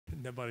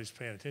Nobody's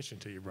paying attention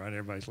to you, Bryan.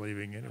 Everybody's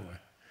leaving anyway.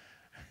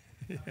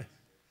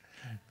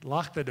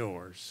 Lock the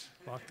doors.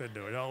 Lock the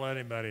door. Don't let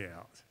anybody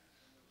out.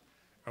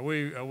 Are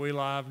we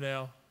live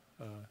now?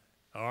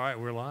 All right,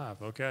 we're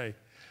live. Okay.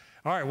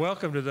 All right,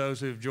 welcome to those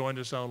who've joined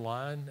us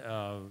online.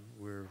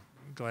 We're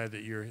glad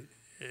that you're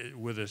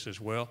with us as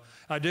well.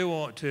 I do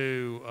want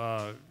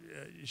to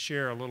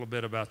share a little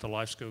bit about the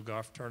Life School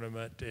Golf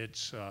Tournament.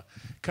 It's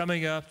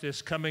coming up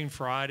this coming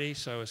Friday,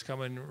 so it's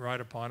coming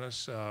right upon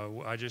us.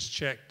 I just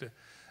checked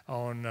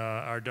on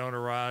our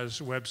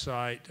Donorize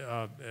website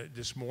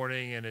this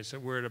morning, and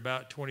we're at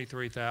about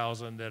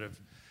 23,000 that have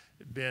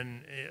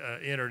been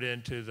entered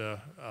into the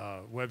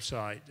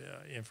website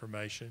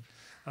information.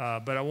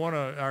 But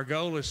our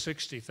goal is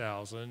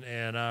 60,000,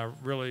 and I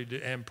really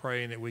am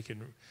praying that we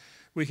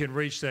can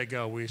reach that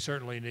goal. We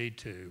certainly need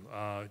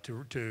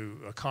to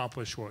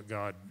accomplish what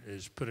God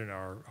has put in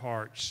our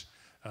hearts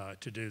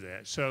to do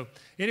that. So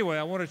anyway,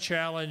 I want to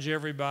challenge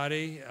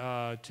everybody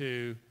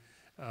to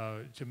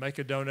make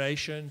a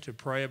donation, to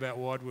pray about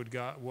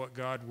what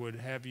God would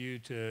have you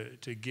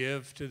to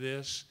give to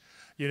this.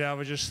 You know, I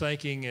was just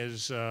thinking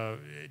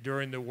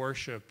during the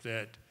worship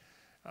that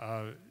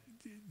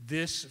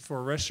this,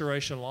 for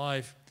Restoration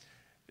Life,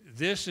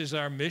 this is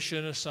our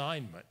mission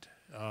assignment.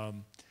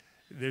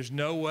 There's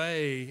no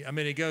way, I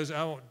mean, it goes,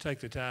 I won't take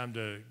the time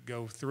to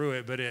go through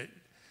it, but it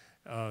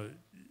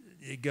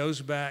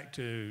goes back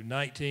to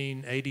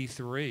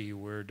 1983,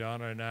 where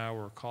Donna and I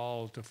were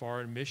called to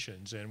foreign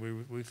missions, and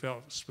we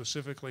felt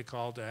specifically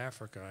called to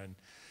Africa. And,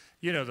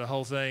 you know, the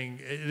whole thing,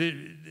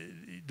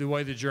 the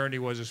way the journey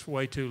was is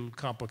way too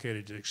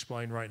complicated to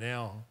explain right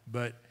now,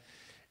 but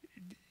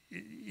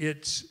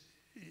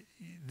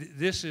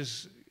this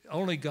is,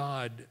 only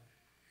God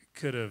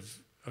could have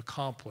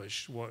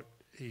accomplished what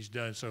He's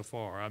done so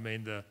far. I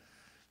mean,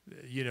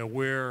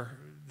 where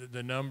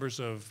the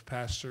numbers of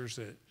pastors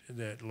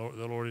that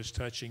the Lord is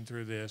touching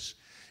through this,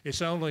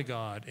 it's only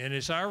God, and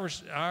it's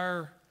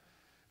we're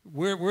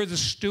the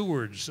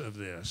stewards of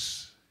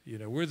this. You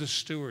know, we're the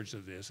stewards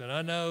of this, and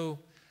I know,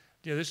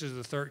 you know, this is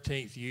the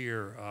 13th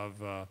year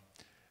of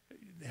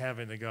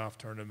having the golf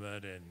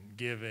tournament and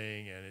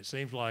giving, and it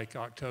seems like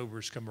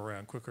October's come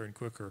around quicker and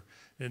quicker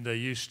than they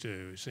used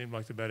to. It seemed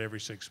like about every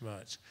 6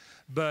 months,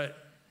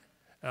 but.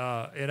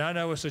 And I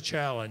know it's a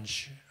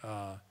challenge,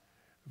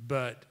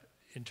 but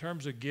in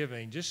terms of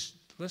giving, just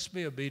let's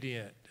be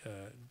obedient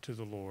to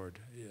the Lord.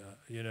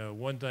 You know,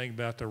 one thing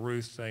about the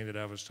Ruth thing that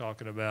I was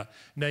talking about,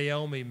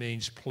 Naomi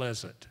means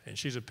pleasant, and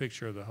she's a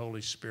picture of the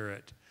Holy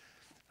Spirit.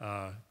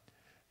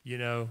 You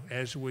know,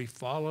 as we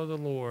follow the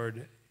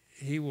Lord,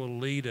 He will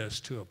lead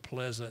us to a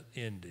pleasant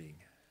ending.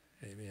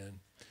 Amen.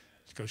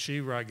 Because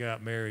she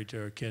got married to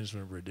her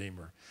kinsman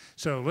redeemer.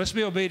 So let's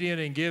be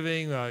obedient in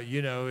giving.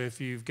 You know, if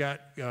you've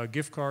got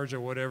gift cards or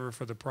whatever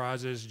for the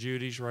prizes,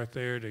 Judy's right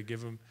there to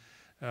give them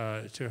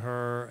to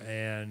her.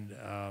 And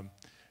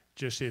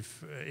just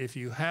if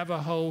you have a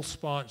whole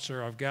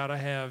sponsor, I've got to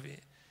have,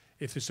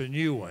 if it's a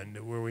new one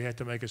where we have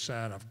to make a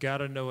sign, I've got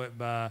to know it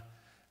by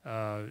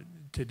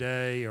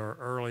today or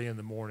early in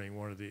the morning,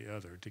 one or the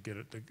other, to get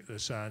the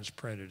signs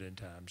printed in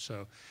time.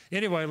 So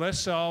anyway,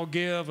 let's all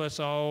give. Let's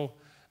all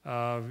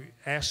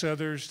ask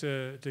others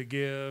to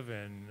give,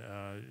 and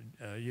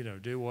you know,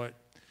 do what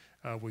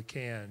we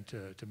can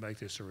to make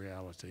this a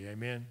reality. Amen?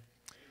 Amen.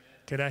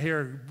 Can I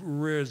hear a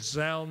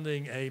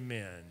resounding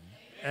amen?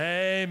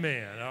 Amen.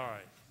 Amen. All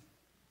right.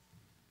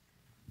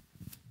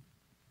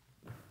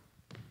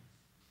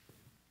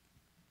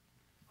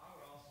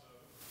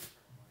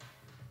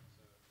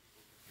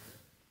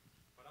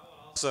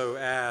 Also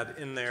add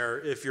in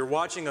there, if you're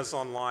watching us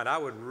online, I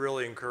would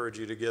really encourage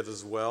you to give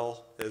as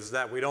well, is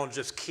that we don't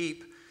just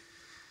keep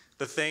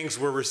the things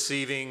we're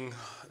receiving,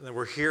 that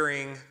we're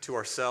hearing to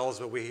ourselves,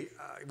 but we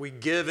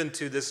give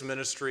into this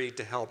ministry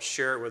to help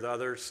share it with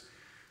others.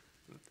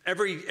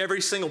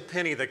 Every single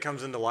penny that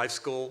comes into Life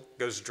School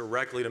goes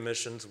directly to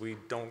missions. We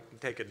don't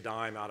take a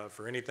dime out of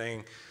for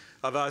anything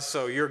of us.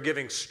 So you're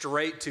giving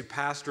straight to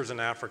pastors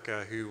in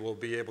Africa who will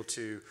be able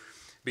to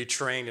be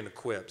trained and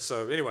equipped.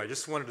 So anyway,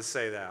 just wanted to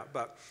say that.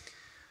 But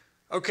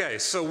okay,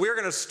 so we're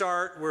going to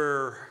start.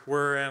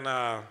 We're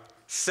in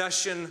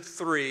session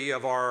 3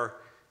 of our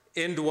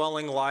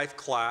Indwelling Life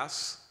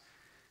class,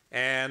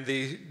 and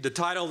the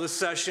title of this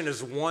session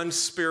is One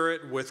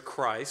Spirit with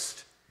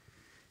Christ.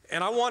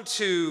 And I want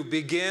to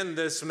begin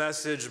this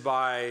message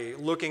by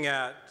looking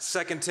at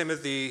 2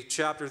 Timothy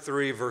chapter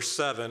 3, verse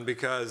 7,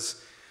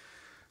 because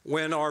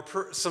when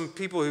some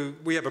people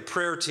we have a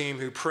prayer team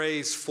who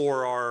prays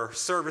for our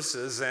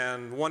services,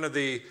 and one of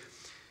the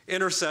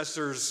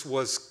intercessors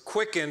was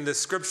quickened this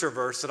scripture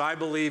verse that I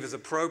believe is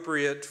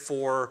appropriate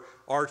for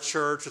our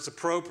church. It's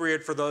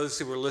appropriate for those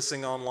who are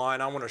listening online.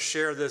 I want to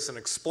share this and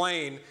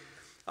explain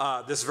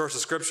this verse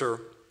of scripture.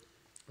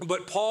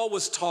 But Paul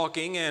was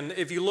talking, and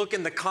if you look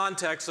in the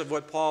context of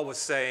what Paul was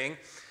saying,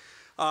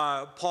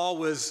 Paul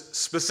was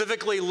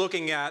specifically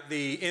looking at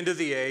the end of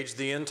the age,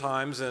 the end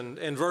times, and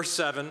in verse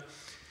 7,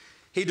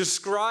 he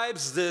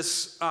describes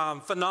this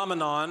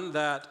phenomenon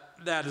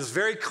that is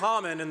very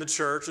common in the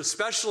church,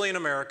 especially in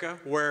America,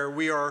 where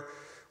we are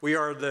We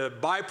are the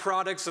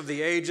byproducts of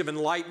the age of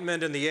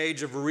enlightenment and the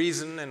age of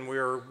reason, and we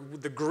are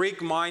the Greek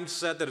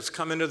mindset that has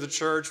come into the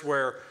church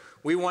where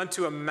we want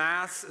to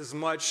amass as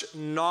much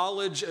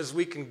knowledge as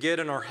we can get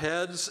in our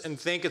heads and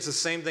think it's the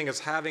same thing as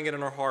having it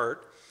in our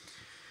heart.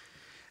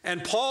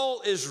 And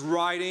Paul is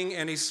writing,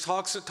 and he's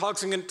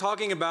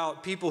talking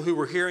about people who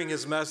were hearing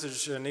his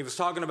message, and he was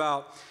talking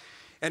about,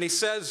 and he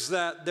says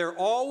that they're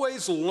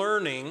always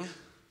learning.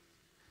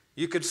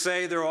 You could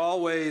say they're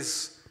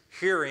always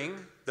hearing.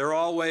 They're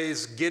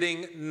always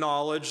getting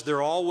knowledge.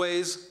 They're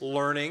always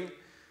learning.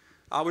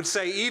 I would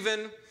say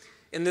even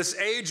in this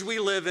age we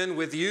live in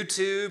with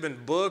YouTube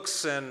and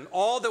books and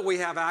all that we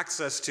have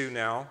access to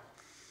now,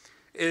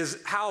 is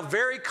how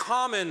very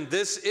common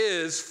this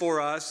is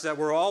for us, that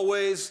we're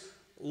always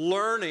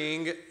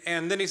learning.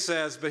 And then he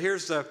says, but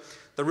here's the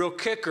real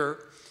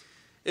kicker,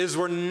 is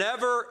we're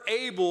never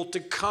able to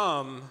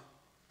come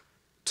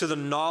to the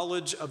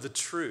knowledge of the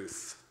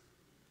truth.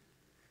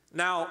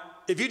 Now,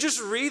 if you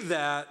just read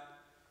that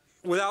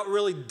without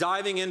really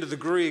diving into the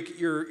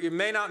Greek, it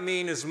may not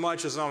mean as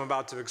much as I'm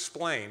about to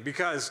explain,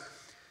 because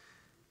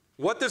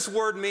what this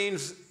word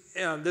means,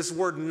 this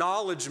word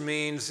knowledge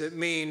means, it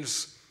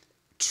means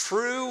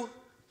true,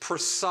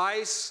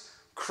 precise,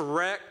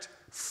 correct,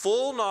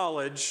 full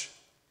knowledge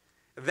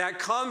that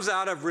comes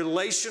out of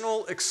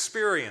relational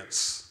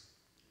experience.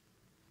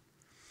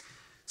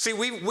 See,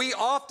 we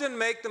often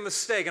make the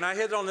mistake, and I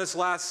hit on this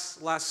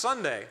last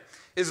Sunday,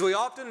 is we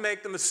often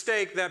make the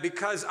mistake that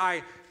because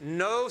I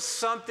know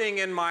something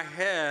in my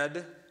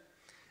head,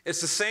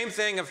 it's the same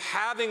thing of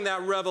having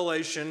that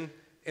revelation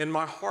in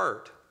my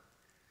heart.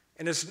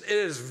 And it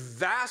is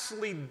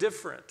vastly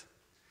different.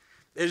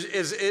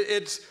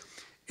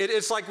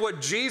 It's like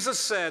what Jesus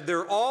said.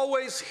 They're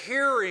always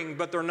hearing,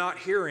 but they're not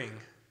hearing.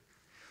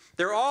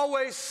 They're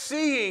always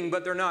seeing,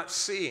 but they're not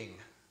seeing.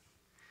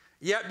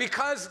 Yet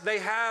because they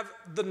have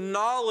the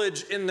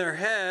knowledge in their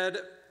head,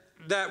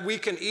 that we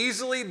can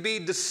easily be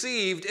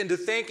deceived into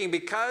thinking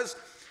because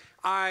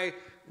I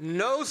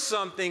know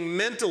something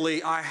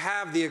mentally, I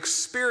have the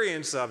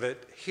experience of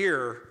it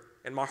here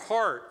in my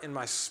heart, in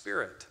my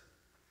spirit.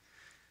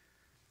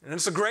 And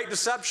it's a great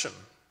deception.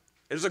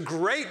 It is a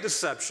great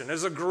deception. It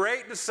is a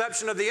great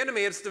deception of the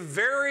enemy. It's the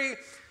very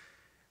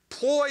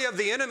ploy of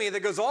the enemy that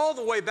goes all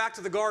the way back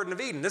to the Garden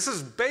of Eden. This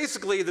is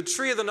basically the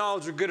tree of the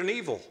knowledge of good and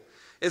evil,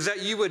 is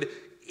that you would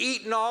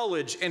eat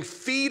knowledge and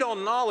feed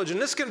on knowledge.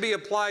 And this can be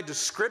applied to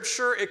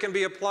Scripture. It can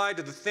be applied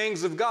to the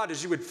things of God,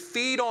 as you would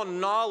feed on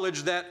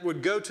knowledge that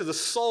would go to the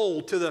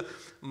soul, to the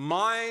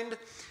mind,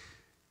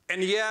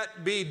 and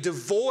yet be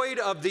devoid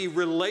of the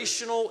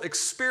relational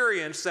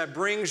experience that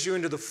brings you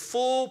into the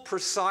full,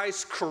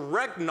 precise,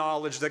 correct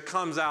knowledge that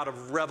comes out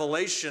of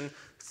revelation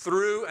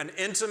through an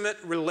intimate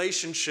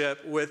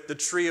relationship with the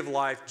tree of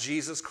life,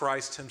 Jesus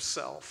Christ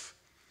himself.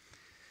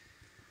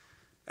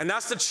 And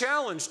that's the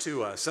challenge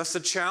to us. That's the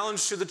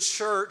challenge to the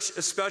church,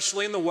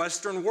 especially in the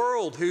Western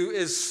world, who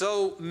is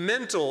so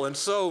mental and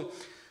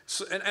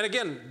and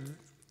again,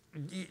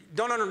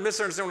 don't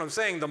misunderstand what I'm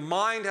saying. The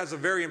mind has a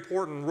very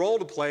important role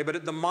to play,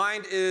 but the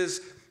mind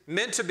is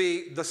meant to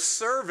be the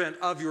servant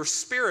of your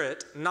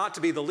spirit, not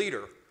to be the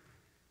leader.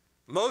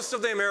 Most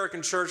of the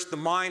American church, the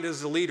mind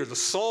is the leader. The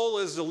soul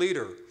is the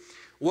leader.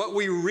 What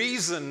we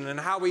reason and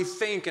how we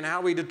think and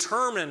how we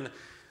determine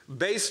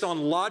based on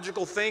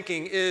logical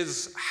thinking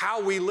is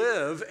how we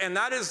live, and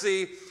that is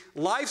the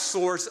life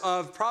source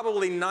of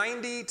probably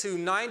 90 to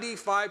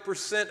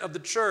 95% of the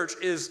church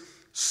is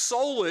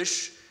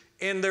soulish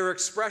in their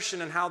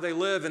expression and how they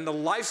live and the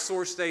life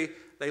source they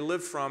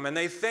live from. And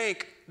they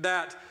think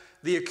that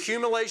the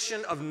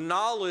accumulation of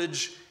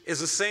knowledge is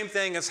the same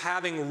thing as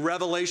having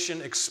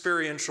revelation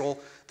experiential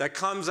that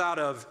comes out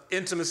of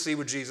intimacy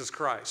with Jesus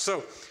Christ.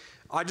 So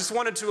I just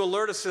wanted to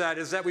alert us to that,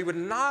 is that we would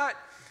not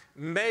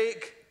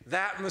make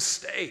that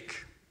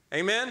mistake.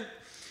 Amen?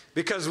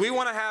 Because we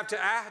want to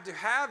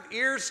have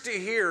ears to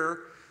hear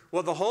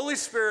what the Holy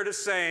Spirit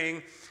is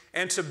saying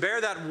and to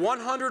bear that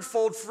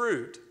 100-fold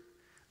fruit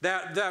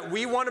that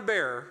we want to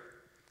bear.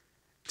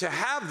 To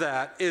have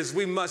that is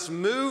we must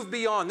move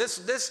beyond.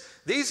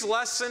 These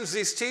lessons,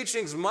 these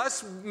teachings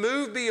must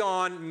move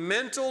beyond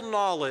mental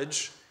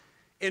knowledge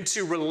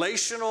into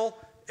relational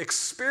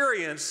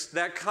experience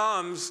that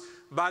comes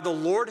by the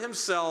Lord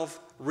himself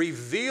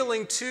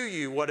revealing to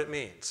you what it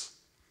means.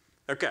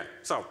 Okay,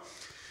 so,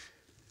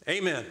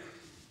 amen.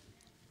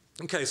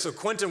 Okay, so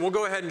Quentin, we'll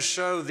go ahead and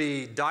show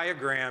the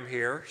diagram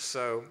here.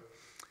 So,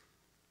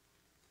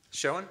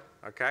 showing?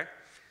 Okay.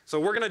 So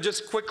we're going to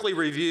just quickly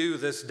review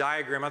this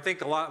diagram. I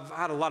think I've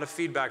had a lot of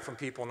feedback from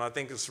people, and I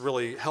think it's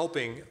really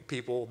helping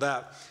people.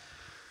 That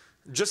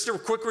just a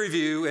quick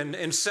review.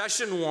 In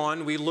session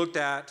 1, we looked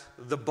at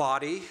the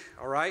body,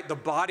 all right? The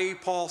body,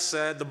 Paul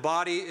said, the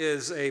body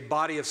is a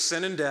body of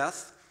sin and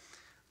death,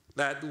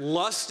 that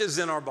lust is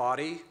in our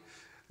body,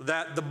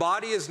 that the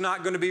body is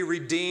not going to be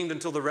redeemed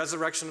until the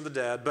resurrection of the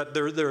dead, but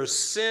there is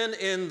sin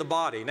in the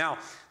body. Now,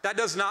 that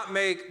does not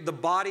make the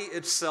body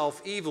itself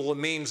evil. It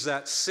means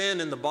that sin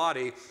in the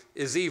body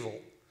is evil.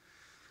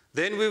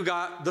 Then we've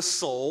got the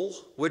soul,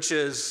 which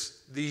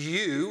is the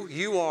you.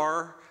 You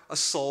are a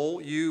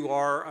soul. You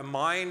are a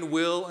mind,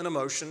 will, and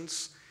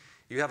emotions.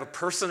 You have a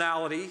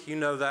personality. You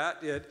know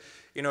that.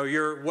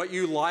 What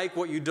you like,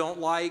 what you don't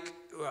like,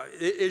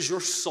 is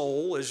your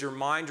soul, is your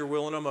mind, your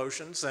will, and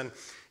emotions. And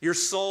your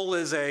soul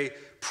is a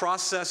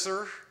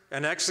processor,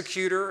 an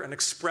executor, an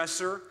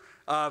expresser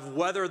of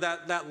whether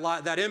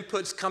that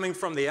input's coming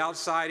from the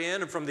outside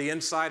in and from the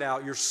inside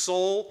out. Your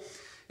soul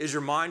is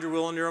your mind, your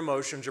will, and your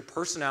emotions, your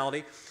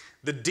personality.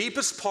 The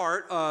deepest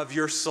part of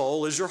your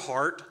soul is your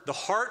heart. The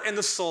heart and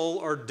the soul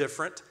are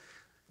different,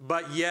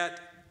 but yet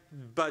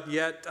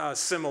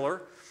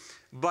similar.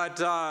 But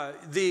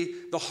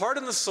the heart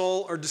and the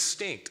soul are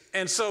distinct.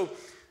 And so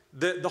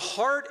the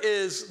heart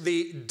is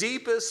the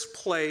deepest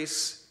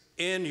place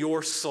in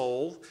your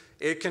soul.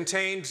 It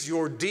contains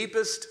your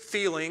deepest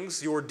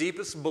feelings, your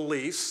deepest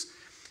beliefs,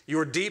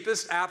 your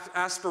deepest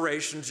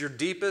aspirations, your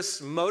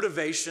deepest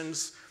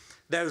motivations.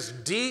 Those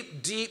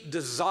deep, deep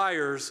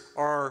desires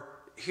are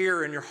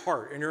here in your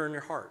heart, and you're in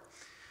your heart.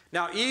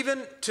 Now,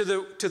 even to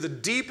the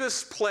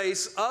deepest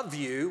place of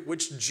you,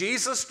 which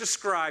Jesus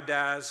described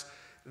as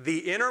the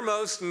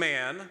innermost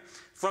man,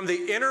 from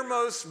the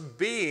innermost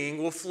being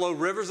will flow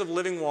rivers of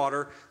living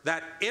water.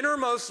 That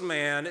innermost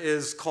man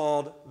is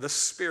called the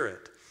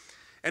Spirit.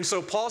 And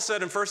so Paul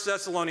said in 1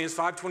 Thessalonians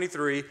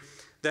 5:23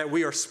 that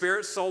we are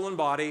spirit, soul, and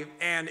body.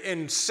 And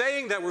in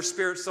saying that we're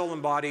spirit, soul,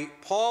 and body,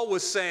 Paul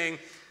was saying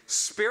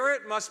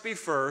spirit must be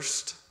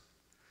first,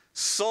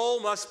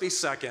 soul must be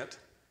second,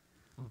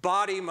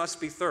 body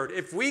must be third.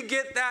 If we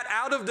get that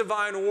out of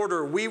divine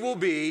order, we will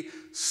be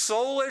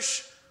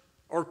soulish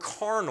or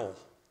carnal.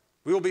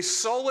 We will be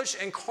soulish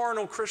and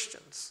carnal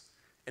Christians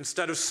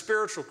instead of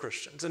spiritual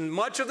Christians. And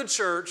much of the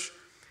church,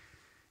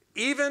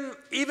 even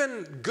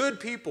good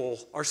people,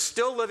 are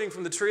still living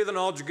from the tree of the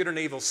knowledge of good and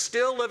evil,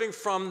 still living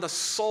from the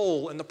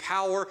soul and the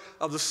power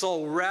of the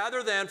soul,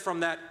 rather than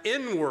from that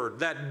inward,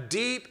 that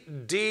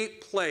deep,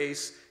 deep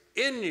place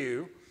in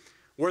you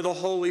where the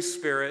Holy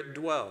Spirit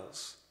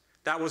dwells.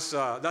 That's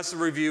the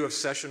review of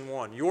session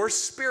 1. Your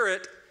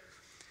spirit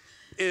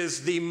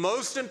is the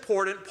most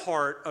important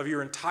part of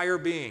your entire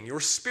being. Your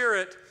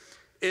spirit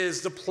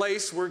is the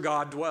place where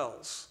God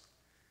dwells.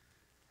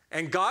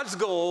 And God's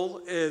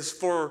goal is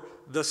for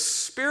the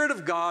Spirit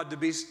of God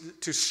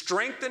to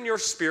strengthen your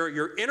spirit,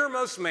 your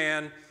innermost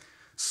man,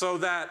 so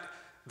that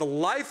the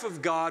life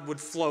of God would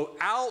flow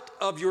out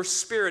of your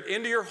spirit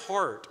into your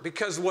heart.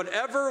 Because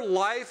whoever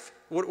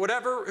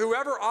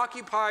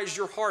occupies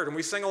your heart, and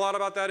we sing a lot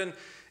about that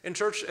in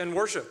church and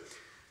worship,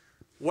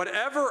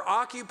 whatever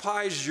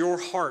occupies your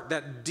heart,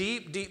 that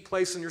deep, deep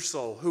place in your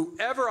soul,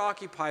 whoever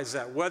occupies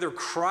that, whether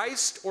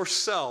Christ or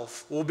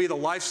self, will be the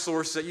life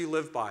source that you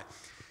live by.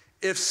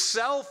 If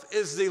self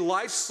is the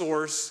life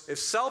source, if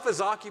self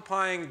is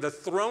occupying the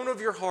throne of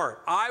your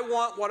heart, I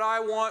want what I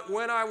want,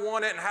 when I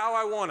want it, and how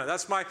I want it.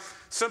 That's my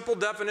simple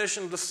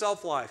definition of the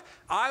self-life.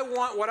 I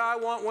want what I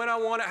want, when I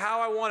want it, how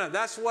I want it.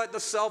 That's what the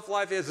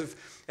self-life is.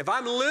 If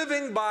I'm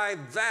living by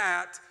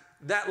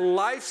that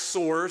life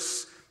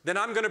source, then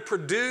I'm going to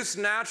produce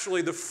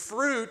naturally the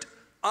fruit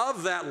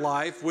of that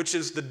life, which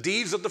is the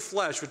deeds of the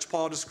flesh, which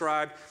Paul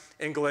described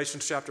in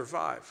Galatians chapter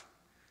 5.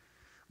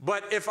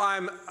 But if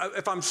I'm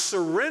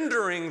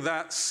surrendering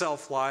that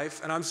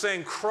self-life and I'm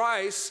saying,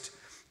 Christ,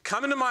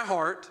 come into my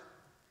heart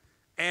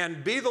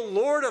and be the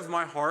Lord of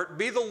my heart,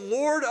 be the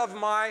Lord of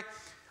my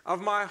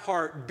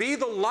heart, be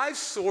the life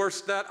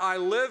source that I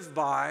live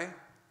by,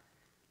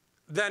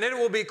 then it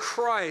will be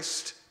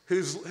Christ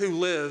who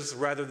lives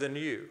rather than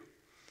you.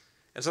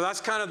 And so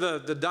that's kind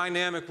of the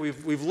dynamic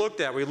we've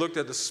looked at. We looked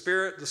at the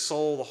spirit, the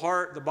soul, the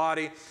heart, the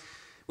body.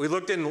 We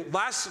looked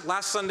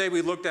last Sunday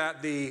we looked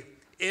at the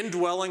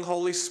indwelling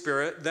Holy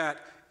Spirit, that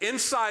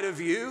inside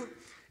of you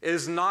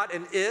is not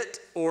an it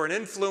or an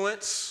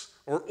influence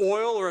or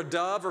oil or a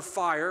dove or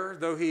fire,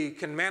 though he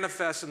can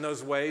manifest in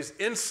those ways.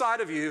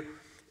 Inside of you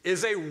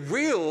is a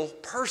real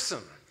person,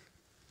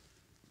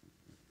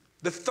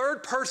 the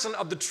third person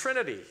of the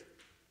Trinity.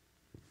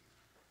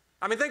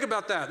 I mean, think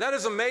about that. That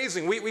is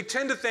amazing. We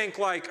tend to think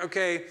like,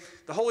 okay,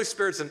 the Holy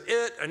Spirit's an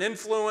it, an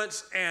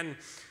influence, and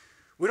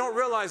we don't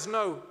realize,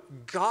 no,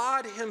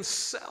 God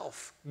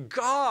himself,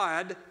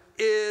 God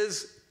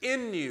is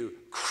in you.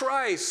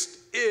 Christ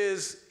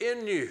is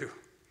in you.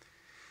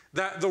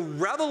 That the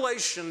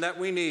revelation that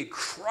we need,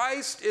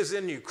 Christ is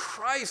in you.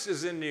 Christ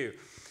is in you.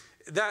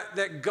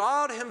 That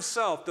God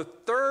himself, the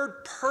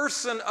third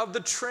person of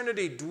the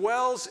Trinity,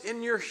 dwells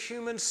in your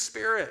human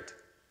spirit.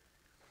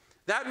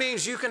 That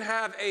means you can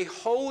have a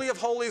holy of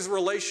holies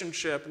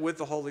relationship with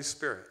the Holy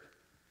Spirit.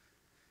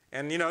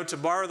 And to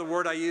borrow the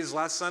word I used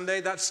last Sunday,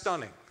 that's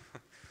stunning.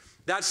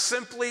 That's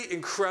simply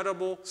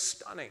incredible,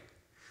 stunning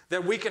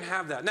that we can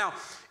have that. Now,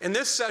 in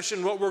this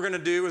session, what we're going to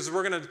do is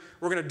we're going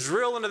to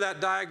drill into that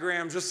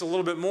diagram just a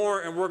little bit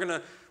more, and we're going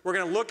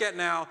to look at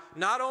now,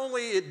 not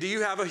only do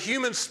you have a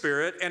human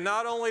spirit, and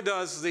not only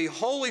does the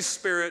Holy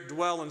Spirit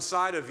dwell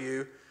inside of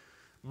you,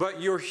 but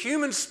your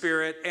human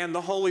spirit and the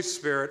Holy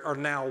Spirit are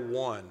now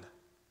one.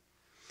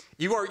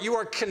 You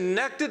are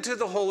connected to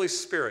the Holy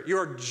Spirit. You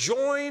are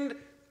joined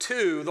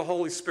to the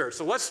Holy Spirit.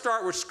 So let's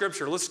start with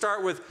Scripture. Let's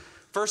start with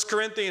 1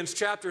 Corinthians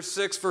chapter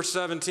 6, verse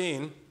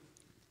 17.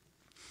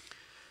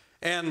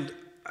 And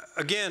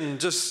again,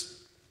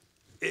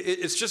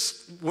 it's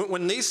just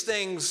when these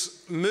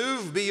things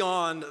move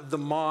beyond the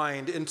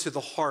mind into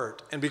the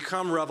heart and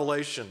become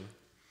revelation,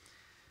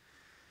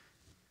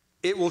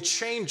 it will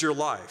change your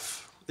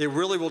life. It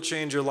really will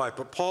change your life.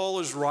 But Paul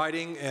is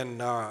writing in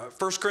 1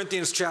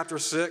 Corinthians chapter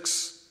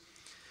 6.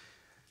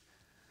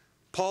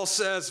 Paul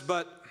says,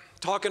 but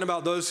talking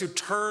about those who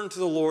turn to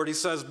the Lord, he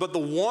says, but the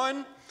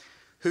one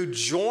who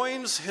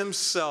joins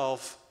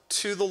himself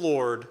to the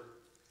Lord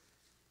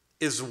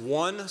is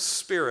one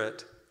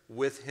spirit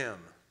with him.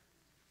 I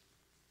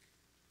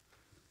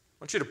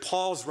want you to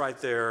pause right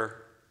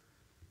there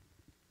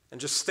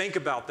and just think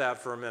about that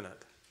for a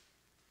minute.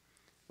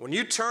 When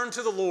you turn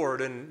to the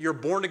Lord and you're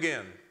born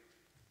again,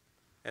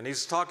 and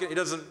he's talking,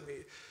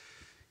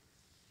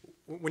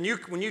 when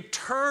you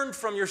turn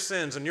from your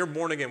sins and you're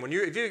born again,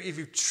 if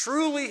you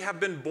truly have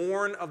been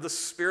born of the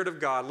Spirit of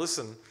God,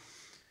 listen,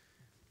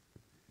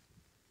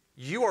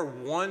 you are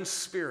one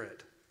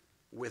spirit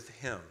with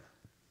him.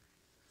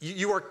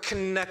 You are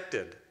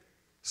connected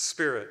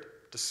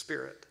spirit to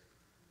spirit.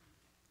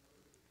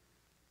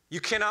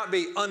 You cannot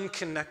be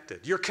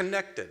unconnected. You're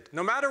connected.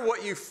 No matter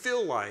what you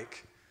feel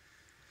like,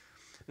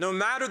 no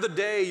matter the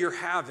day you're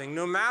having,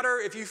 no matter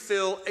if you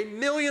feel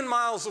 1,000,000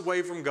 miles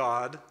away from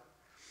God,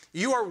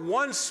 you are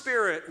one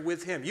spirit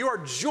with him. You are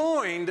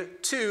joined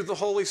to the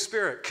Holy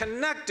Spirit,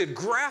 connected,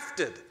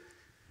 grafted.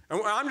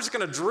 And I'm just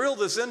going to drill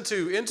this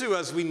into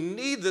as we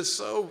need this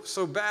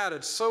so bad.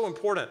 It's so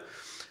important.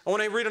 I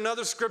want to read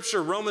another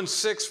scripture, Romans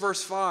 6,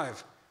 verse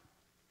 5.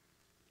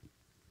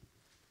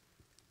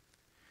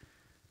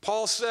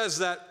 Paul says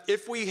that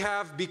if we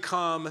have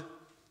become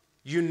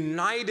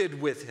united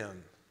with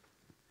him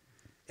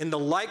in the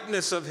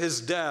likeness of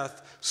his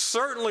death,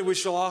 certainly we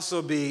shall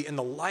also be in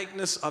the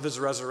likeness of his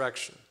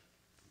resurrection.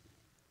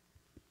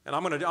 And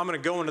I'm going to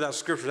go into that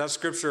scripture. That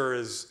scripture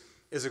is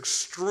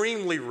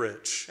extremely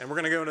rich, and we're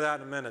going to go into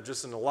that in a minute,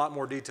 just in a lot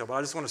more detail. But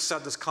I just want to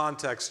set this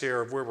context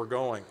here of where we're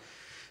going.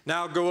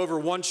 Now go over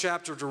one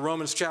chapter to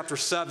Romans chapter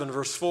 7,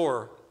 verse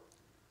 4,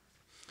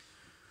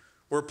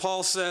 where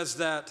Paul says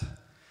that,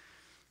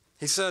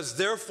 he says,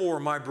 therefore,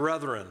 my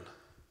brethren,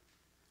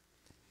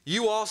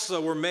 you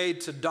also were made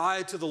to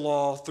die to the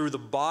law through the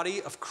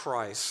body of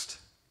Christ,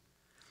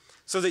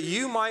 so that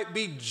you might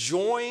be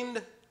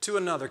joined to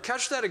another.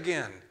 Catch that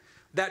again.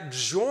 That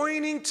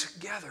joining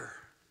together.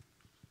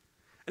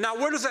 Now,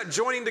 where does that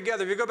joining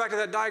together? If you go back to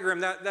that diagram,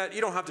 that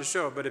you don't have to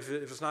show it, but if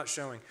it's not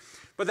showing.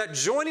 But that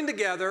joining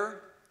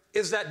together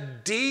is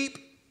that deep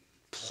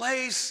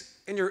place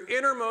in your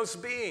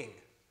innermost being.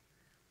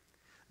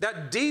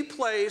 That deep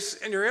place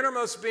in your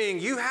innermost being,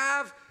 you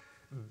have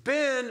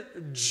been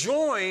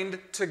joined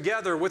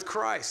together with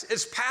Christ.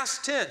 It's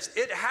past tense.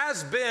 It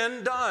has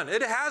been done.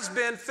 It has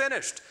been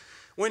finished.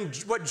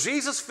 What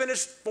Jesus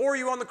finished for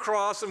you on the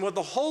cross and what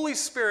the Holy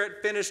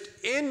Spirit finished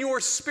in your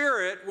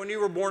spirit when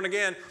you were born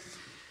again,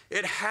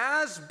 it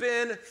has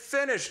been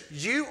finished.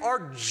 You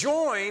are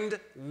joined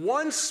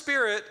one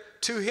spirit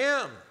to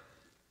him.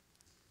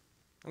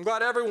 I'm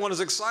glad everyone is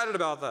excited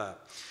about that.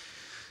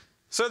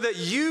 So that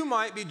you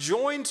might be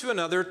joined to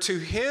another, to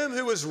him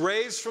who was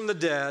raised from the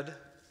dead,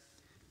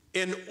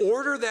 in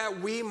order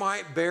that we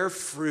might bear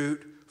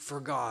fruit for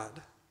God.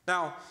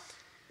 Now,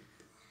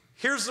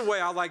 here's the way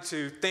I like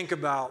to think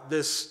about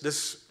this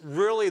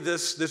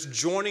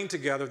joining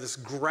together, this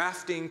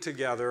grafting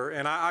together.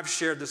 And I've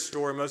shared this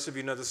story. Most of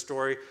you know the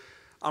story.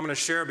 I'm going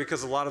to share it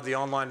because a lot of the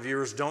online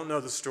viewers don't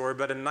know the story.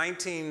 But in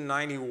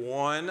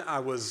 1991, I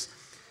was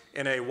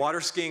in a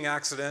water skiing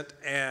accident,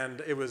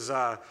 and it was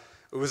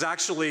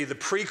actually the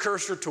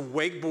precursor to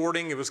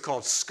wakeboarding. It was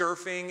called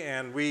scurfing,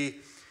 and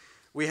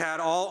we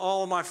had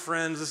all of my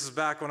friends. This is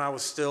back when I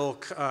was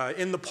still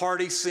in the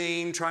party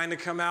scene, trying to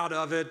come out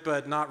of it,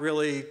 but not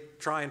really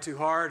trying too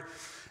hard.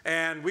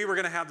 And we were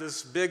going to have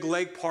this big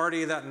lake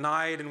party that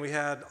night, and we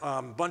had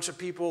a bunch of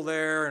people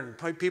there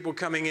and people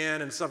coming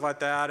in and stuff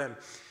like that. And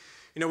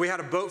we had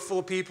a boat full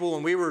of people,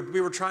 and we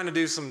were trying to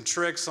do some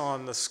tricks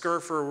on the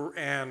scurfer.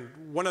 And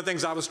one of the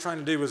things I was trying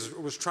to do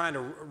was trying to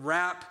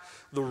wrap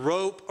the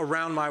rope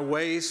around my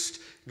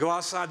waist, go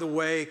outside the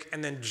wake,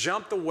 and then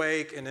jump the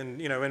wake, and then,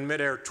 in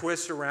midair,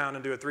 twist around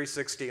and do a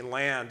 360 and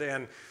land.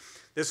 And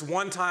this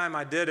one time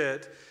I did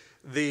it,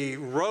 the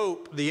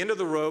end of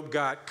the rope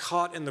got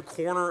caught in the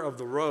corner of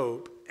the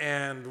rope,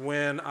 and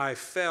when I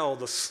fell,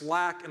 the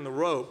slack in the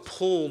rope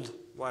pulled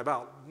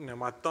about,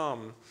 my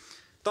thumb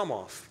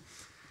off.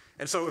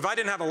 And so if I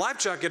didn't have a life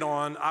jacket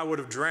on, I would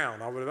have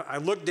drowned. I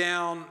looked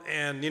down,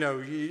 and,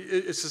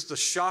 it's just the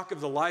shock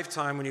of the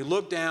lifetime when you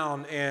look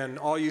down and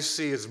all you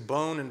see is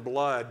bone and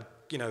blood,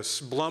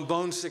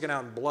 bone sticking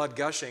out and blood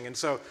gushing. And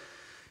so,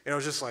 it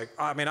was just like,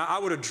 I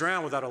would have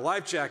drowned without a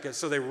life jacket.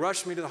 So they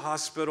rushed me to the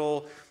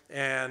hospital,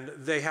 and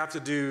they have to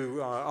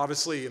do,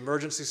 obviously,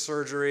 emergency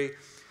surgery.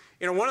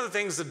 One of the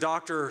things the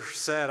doctor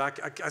said,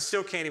 I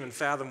still can't even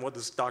fathom what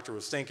this doctor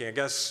was thinking, I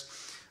guess.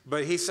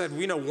 But he said,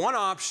 one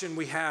option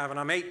we have, and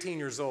I'm 18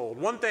 years old,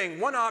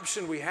 one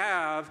option we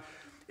have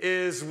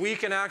is we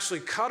can actually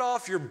cut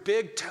off your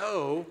big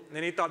toe,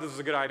 and he thought this was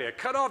a good idea.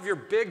 Cut off your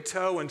big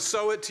toe and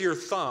sew it to your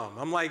thumb.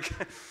 I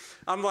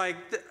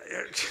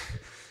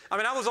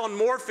was on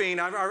morphine.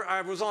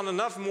 I was on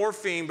enough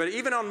morphine, but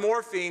even on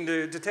morphine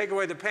to take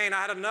away the pain,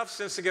 I had enough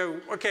sense to go,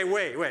 okay,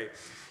 wait.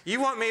 You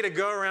want me to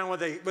go around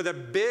with a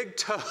big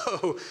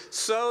toe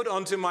sewed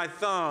onto my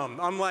thumb?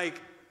 I'm like,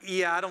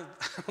 yeah, I don't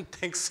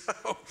think so.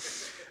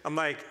 I'm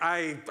like,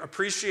 I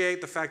appreciate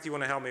the fact you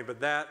want to help me, but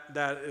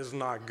that is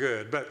not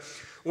good. But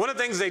one of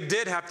the things they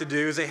did have to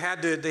do is they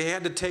had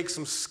to take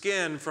some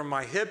skin from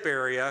my hip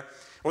area,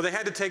 or they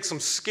had to take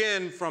some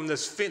skin from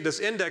this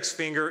index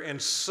finger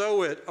and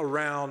sew it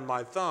around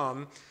my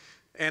thumb.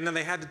 And then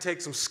they had to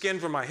take some skin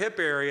from my hip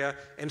area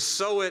and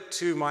sew it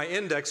to my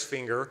index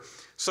finger.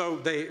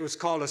 So it was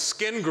called a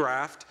skin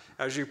graft,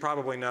 as you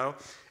probably know.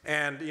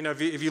 And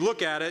if you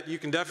look at it, you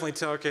can definitely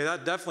tell, okay,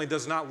 that definitely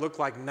does not look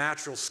like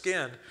natural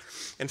skin.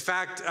 In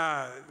fact,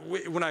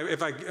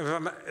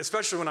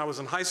 especially when I was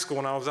in high school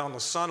and I was out in the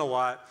sun a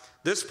lot,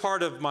 this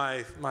part of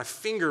my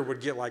finger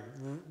would get like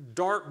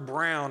dark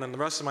brown and the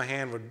rest of my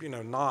hand would,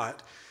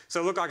 not.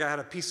 So it looked like I had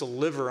a piece of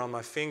liver on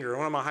my finger.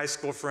 One of my high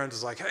school friends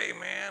was like, hey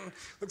man,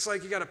 looks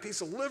like you got a piece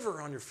of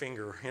liver on your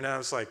finger.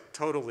 It's like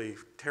totally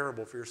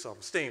terrible for your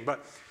self-esteem.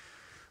 But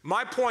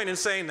my point in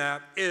saying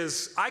that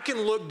is I can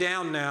look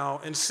down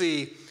now and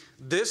see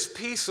this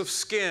piece of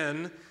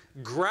skin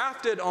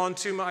grafted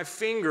onto my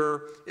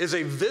finger is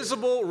a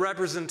visible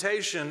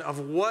representation of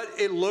what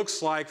it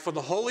looks like for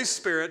the Holy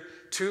Spirit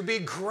to be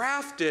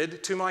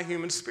grafted to my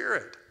human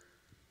spirit.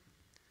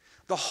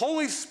 The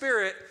Holy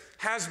Spirit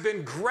has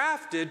been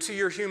grafted to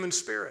your human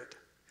spirit.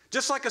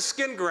 Just like a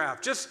skin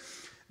graft. Just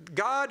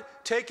God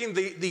taking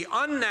the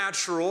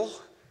unnatural,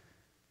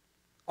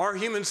 our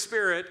human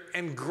spirit,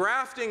 and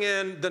grafting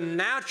in the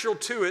natural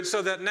to it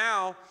so that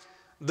now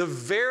the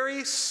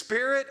very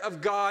Spirit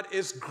of God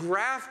is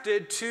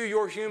grafted to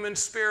your human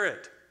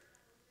spirit.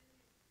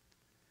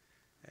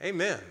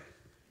 Amen.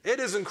 It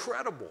is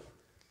incredible.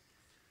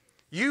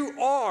 You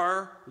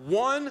are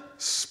one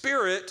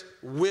spirit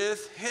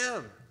with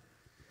Him.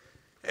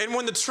 And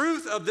when the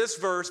truth of this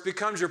verse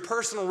becomes your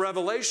personal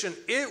revelation,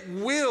 it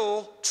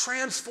will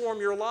transform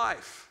your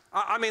life.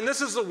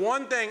 This is the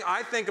one thing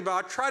I think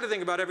about, try to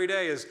think about every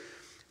day is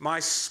my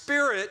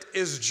spirit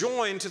is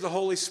joined to the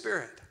Holy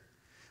Spirit.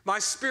 My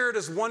spirit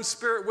is one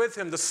spirit with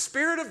Him. The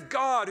Spirit of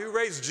God who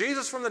raised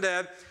Jesus from the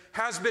dead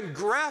has been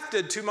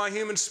grafted to my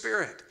human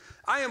spirit.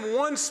 I am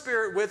one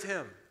spirit with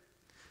Him.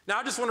 Now,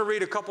 I just want to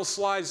read a couple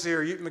slides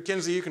here.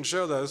 Mackenzie, you can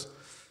show those.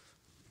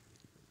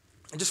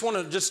 I just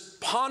want to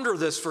ponder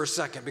this for a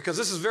second because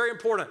this is very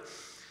important.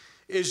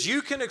 Is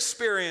you can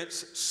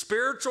experience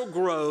spiritual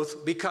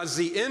growth because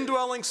the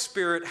indwelling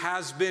Spirit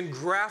has been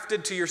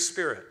grafted to your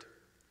spirit.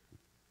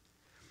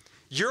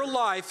 Your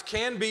life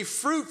can be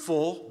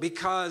fruitful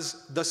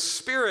because the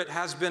Spirit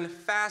has been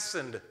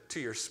fastened to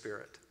your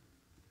spirit.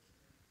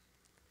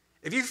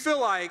 If you feel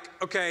like,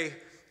 okay,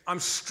 I'm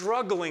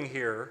struggling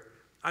here,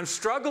 I'm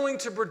struggling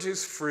to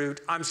produce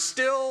fruit, I'm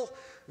still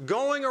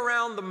going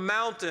around the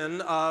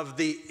mountain of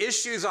the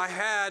issues I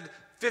had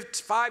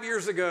 5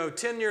 years ago,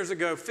 10 years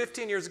ago,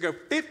 15 years ago,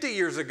 50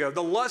 years ago,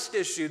 the lust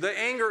issue, the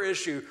anger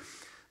issue,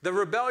 the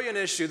rebellion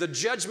issue, the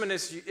judgment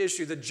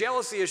issue, the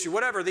jealousy issue,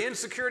 whatever, the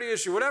insecurity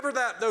issue, whatever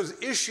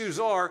those issues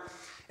are,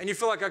 and you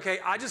feel like, okay,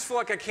 I just feel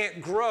like I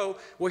can't grow.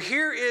 Well,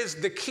 here is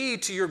the key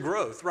to your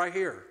growth right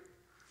here,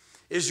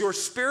 is your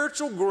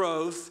spiritual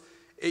growth.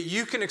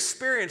 You can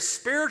experience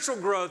spiritual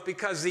growth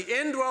because the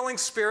indwelling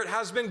Spirit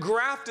has been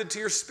grafted to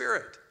your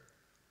spirit.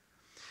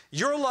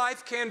 Your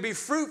life can be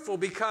fruitful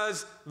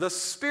because the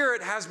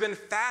Spirit has been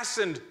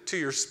fastened to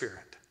your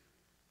spirit.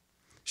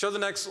 Show the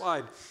next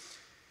slide.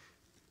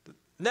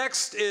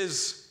 Next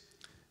is,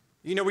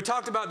 we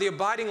talked about the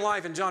abiding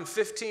life in John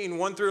 15,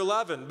 1 through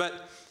 11,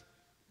 but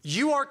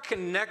you are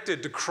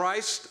connected to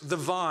Christ the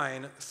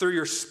vine through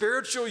your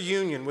spiritual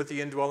union with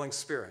the indwelling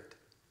Spirit.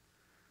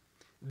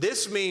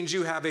 This means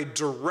you have a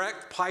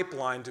direct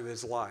pipeline to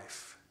His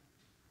life.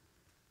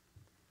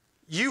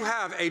 You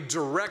have a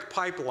direct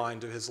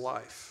pipeline to His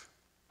life.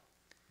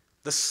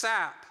 The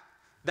sap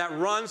that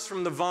runs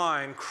from the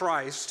vine,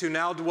 Christ, who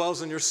now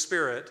dwells in your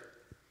spirit,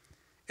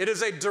 it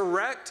is a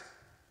direct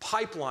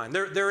pipeline.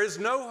 There is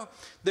no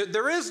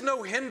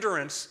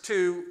hindrance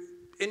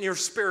in your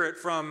spirit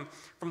from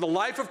the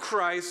life of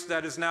Christ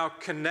that is now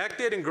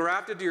connected and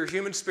grafted to your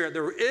human spirit.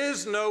 There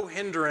is no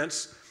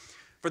hindrance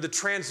for the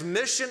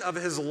transmission of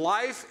His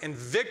life and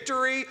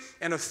victory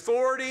and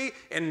authority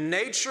and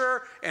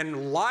nature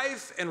and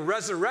life and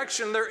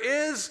resurrection. There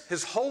is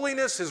His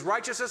holiness, His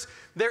righteousness.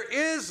 There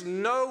is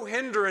no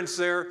hindrance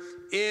there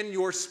in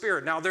your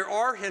spirit. Now, there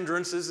are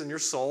hindrances in your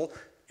soul,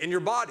 in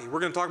your body.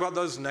 We're going to talk about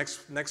those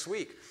next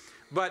week.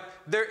 But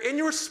in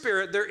your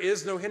spirit, there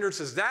is no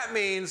hindrances. That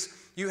means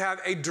you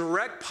have a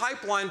direct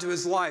pipeline to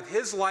His life.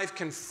 His life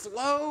can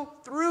flow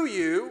through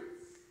you,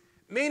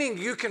 meaning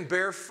you can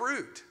bear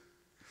fruit.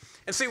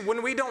 And see,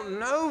 when we don't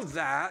know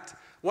that,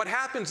 what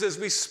happens is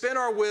we spin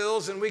our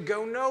wheels and we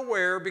go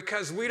nowhere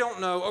because we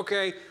don't know,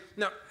 okay,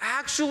 now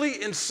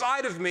actually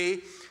inside of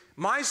me,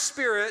 My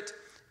spirit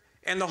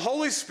and the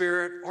Holy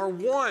Spirit are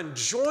one,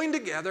 joined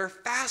together,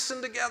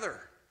 fastened together.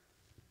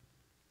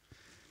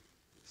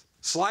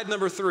 Slide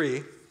number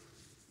 3.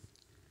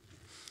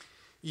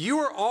 You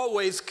are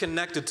always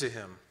connected to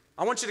him.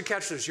 I want you to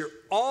catch this. You're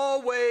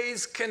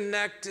always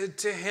connected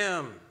to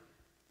him,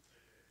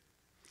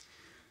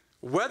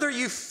 whether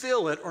you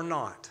feel it or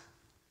not.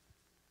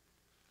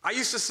 I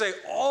used to say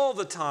all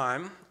the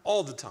time,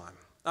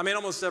 I mean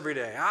almost every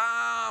day,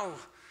 I'm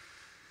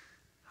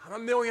a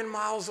million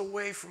miles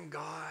away from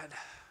God.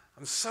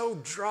 I'm so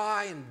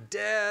dry and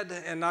dead,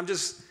 and I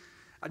just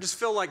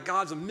feel like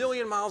God's a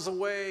million miles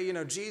away. You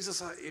know,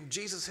 Jesus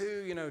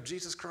who? You know,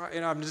 Jesus Christ.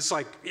 And I'm just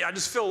like, I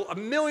just feel a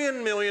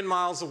million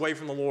miles away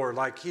from the Lord.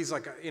 Like he's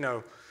like,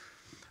 I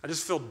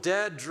just feel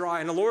dead, dry.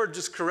 And the Lord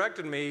just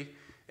corrected me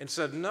and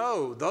said,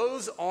 no,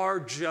 those are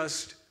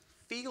just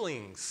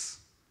feelings.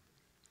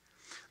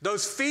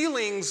 Those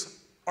feelings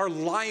are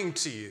lying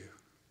to you.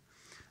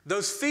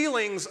 Those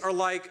feelings are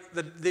like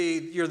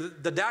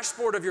the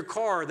dashboard of your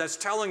car that's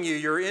telling you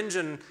your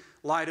engine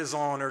light is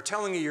on, or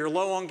telling you you're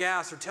low on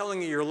gas, or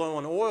telling you you're low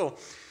on oil.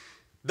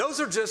 Those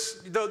are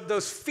just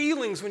those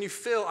feelings when you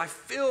feel, I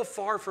feel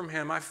far from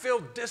him, I feel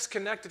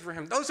disconnected from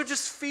him. Those are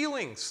just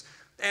feelings.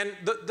 And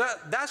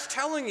that's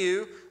telling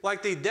you,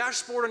 like the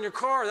dashboard on your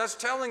car, that's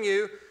telling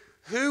you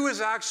who is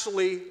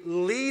actually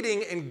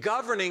leading and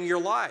governing your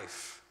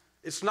life.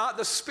 It's not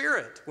the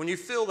spirit when you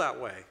feel that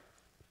way.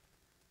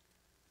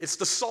 It's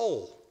the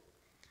soul.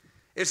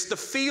 It's the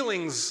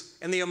feelings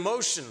and the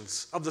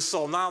emotions of the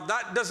soul. Now,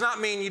 that does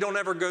not mean you don't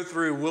ever go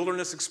through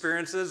wilderness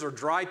experiences or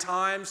dry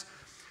times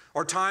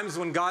or times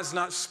when God's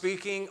not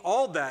speaking.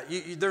 All that.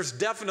 There's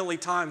definitely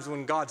times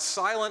when God's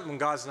silent, when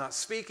God's not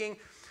speaking.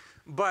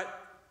 But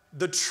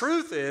the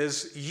truth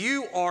is,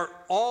 you are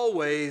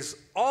always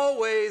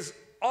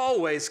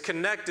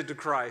connected to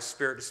Christ,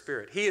 spirit to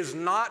spirit. He is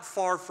not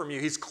far from you.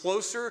 He's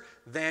closer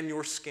than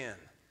your skin.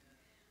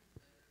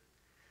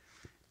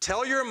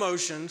 Tell your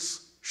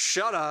emotions,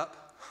 shut up,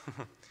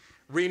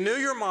 renew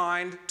your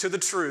mind to the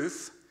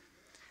truth,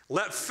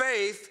 let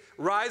faith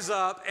rise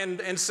up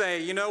and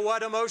say, you know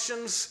what,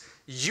 emotions,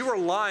 you are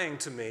lying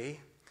to me.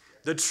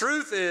 The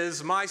truth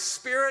is, my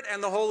spirit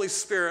and the Holy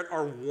Spirit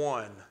are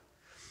one.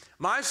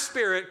 My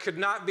spirit could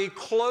not be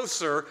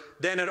closer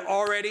than it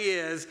already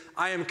is.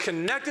 I am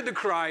connected to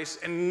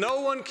Christ, and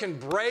no one can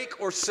break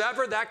or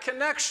sever that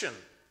connection.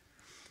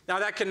 Now,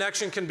 that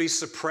connection can be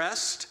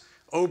suppressed,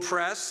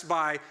 oppressed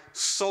by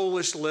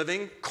soulish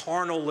living,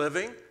 carnal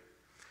living.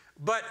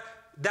 But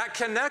that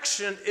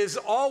connection is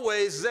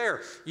always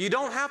there. You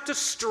don't have to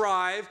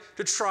strive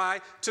to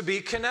try to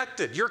be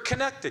connected. You're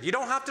connected. You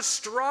don't have to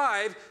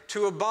strive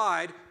to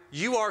abide.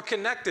 You are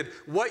connected.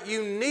 What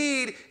you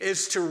need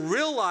is to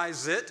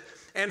realize it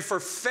and for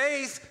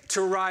faith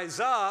to rise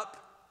up.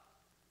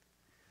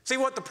 See,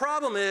 what the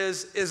problem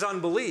is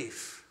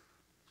unbelief.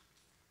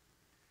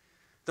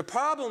 The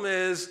problem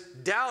is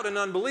doubt and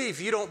unbelief.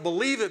 You don't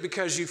believe it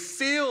because you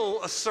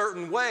feel a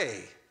certain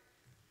way.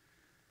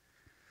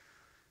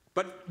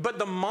 But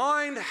the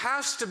mind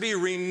has to be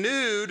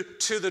renewed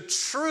to the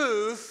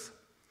truth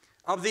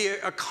of the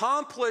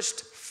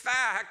accomplished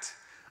fact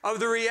of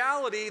the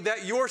reality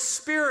that your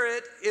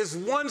spirit is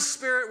one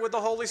spirit with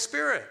the Holy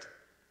Spirit.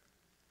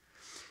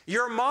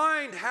 Your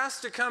mind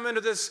has to come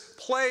into this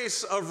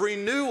place of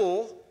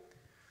renewal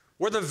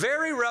where the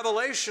very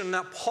revelation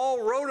that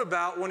Paul wrote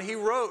about when he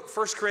wrote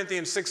 1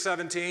 Corinthians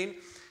 6:17,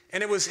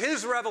 and it was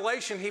his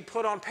revelation he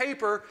put on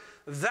paper,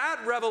 that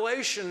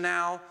revelation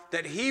now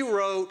that he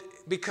wrote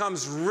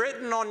becomes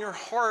written on your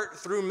heart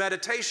through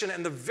meditation,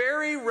 and the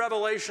very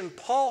revelation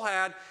Paul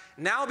had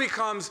now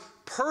becomes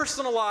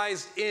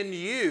personalized in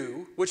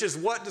you, which is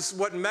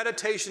what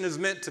meditation is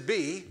meant to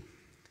be,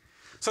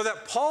 so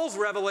that Paul's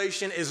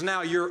revelation is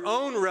now your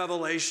own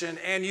revelation,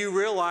 and you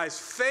realize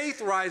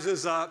faith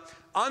rises up,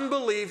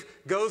 unbelief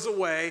goes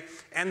away,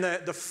 and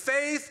the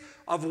faith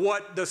of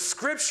what the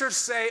scriptures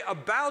say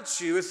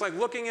about you, it's like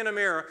looking in a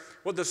mirror.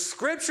 What the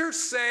scriptures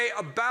say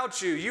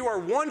about you, you are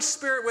one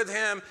spirit with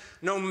him,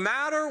 no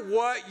matter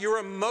what your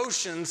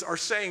emotions are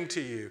saying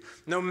to you.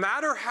 No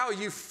matter how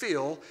you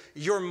feel,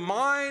 your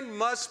mind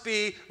must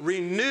be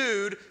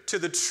renewed to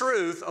the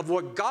truth of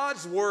what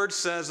God's word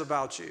says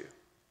about you.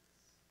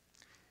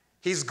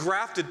 He's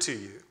grafted to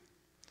you.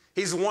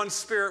 He's one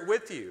spirit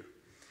with you.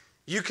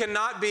 You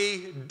cannot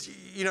be,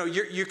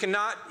 you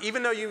cannot,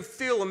 even though you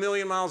feel a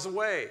million miles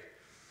away.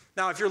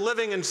 Now, if you're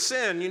living in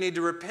sin, you need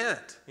to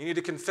repent. You need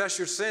to confess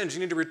your sins. You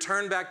need to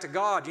return back to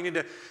God. You need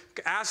to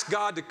ask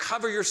God to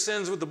cover your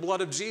sins with the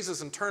blood of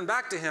Jesus and turn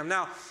back to him.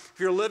 Now, if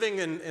you're living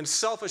in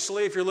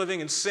selfishly, if you're living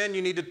in sin,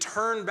 you need to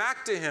turn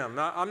back to him.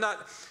 Now, I'm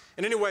not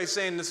in any way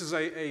saying this is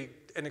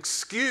an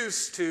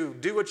excuse to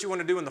do what you want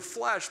to do in the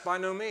flesh, by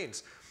no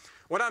means.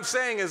 What I'm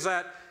saying is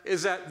that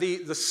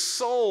the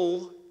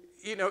soul,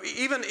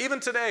 even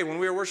today when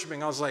we were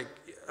worshiping, I was like,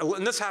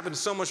 and this happened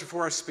so much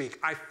before I speak,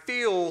 I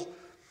feel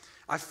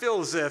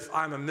as if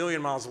I'm a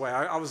million miles away.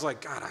 I was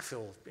like, God, I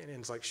feel, and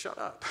it's like, shut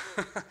up.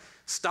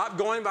 Stop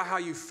going by how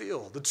you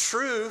feel. The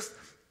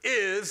truth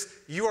is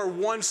you are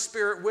one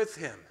spirit with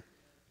him.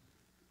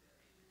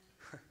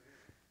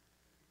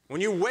 When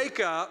you wake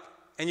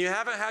up and you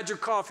haven't had your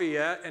coffee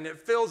yet and it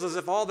feels as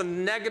if all the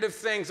negative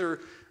things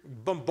are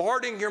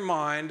bombarding your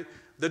mind,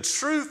 the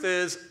truth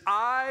is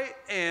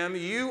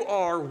you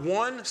are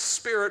one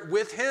spirit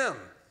with him.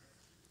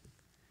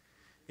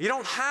 You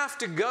don't have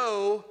to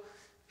go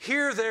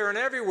here, there, and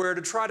everywhere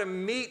to try to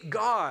meet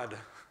God.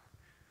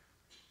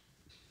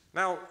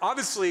 Now,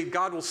 obviously,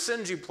 God will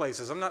send you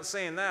places. I'm not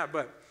saying that,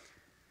 but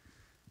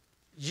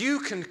you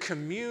can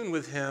commune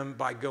with him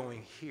by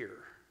going here.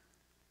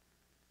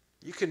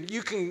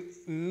 You can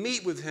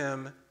meet with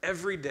him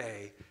every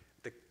day,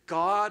 the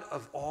God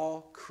of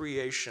all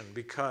creation,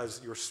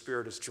 because your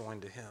spirit is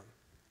joined to him.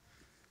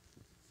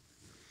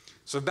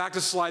 So back to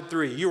slide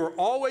 3. You are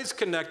always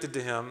connected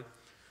to him,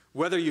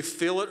 whether you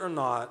feel it or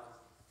not.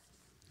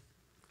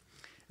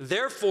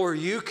 Therefore,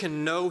 you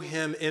can know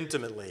him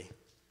intimately.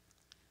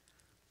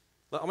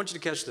 I want you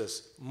to catch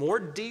this. More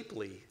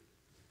deeply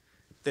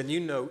than you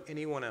know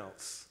anyone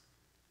else.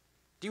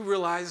 Do you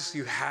realize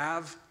you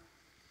have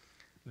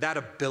that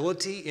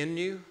ability in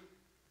you?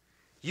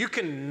 You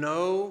can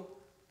know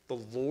the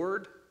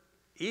Lord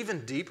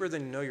even deeper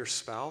than you know your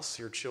spouse,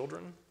 your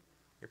children,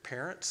 your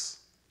parents.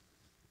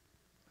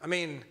 I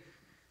mean,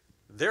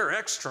 they're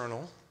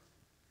external.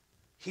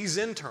 He's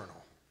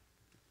internal.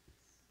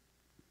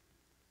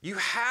 You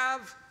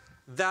have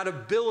that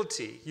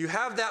ability, you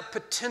have that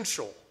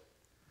potential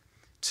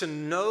to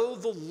know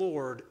the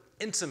Lord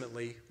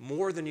intimately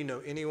more than you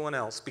know anyone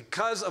else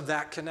because of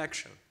that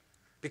connection.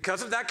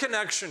 Because of that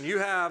connection you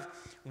have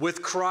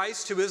with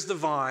Christ, who is the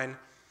vine,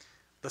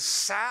 the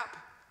sap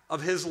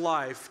of his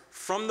life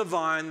from the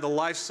vine, the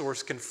life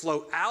source, can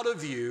flow out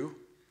of you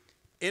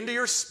into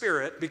your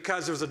spirit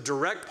because there's a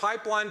direct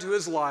pipeline to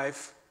his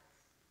life,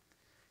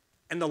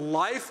 and the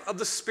life of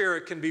the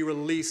Spirit can be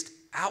released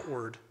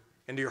outward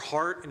into your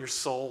heart and your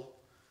soul,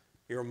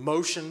 your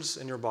emotions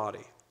and your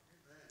body.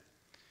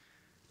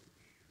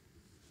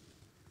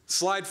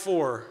 Slide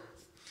 4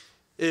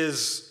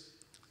 is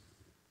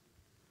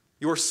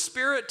your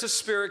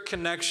spirit-to-spirit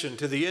connection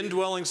to the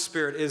indwelling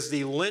Spirit is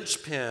the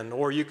linchpin,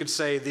 or you could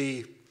say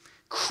the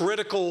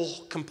critical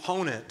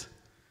component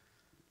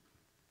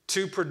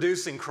to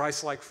producing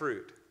Christ-like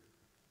fruit.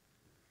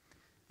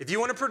 If you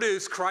want to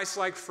produce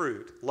Christ-like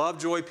fruit, love,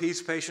 joy,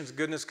 peace, patience,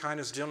 goodness,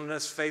 kindness,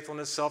 gentleness,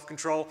 faithfulness,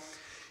 self-control,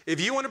 if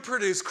you want to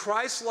produce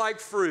Christ-like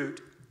fruit,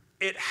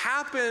 it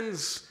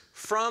happens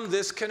from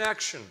this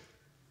connection.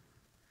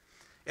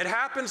 It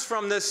happens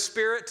from this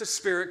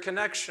spirit-to-spirit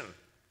connection.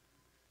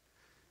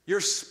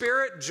 Your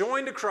spirit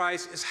joined to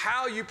Christ is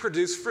how you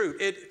produce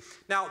fruit.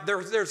 Now,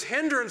 there's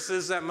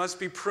hindrances that must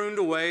be pruned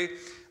away.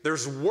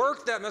 There's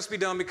work that must be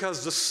done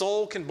because the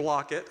soul can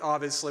block it,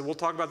 obviously. We'll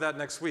talk about that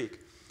next week.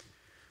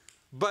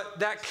 But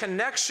that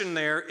connection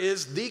there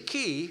is the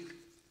key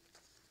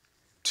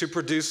to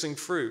producing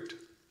fruit.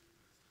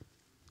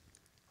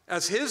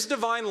 As his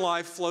divine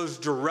life flows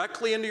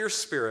directly into your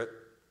spirit,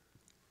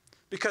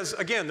 because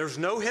again, there's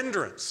no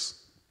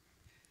hindrance.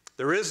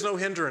 There is no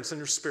hindrance in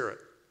your spirit.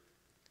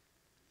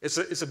 It's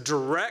a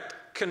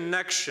direct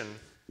connection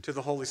to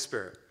the Holy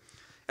Spirit.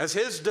 As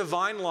his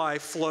divine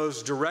life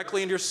flows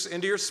directly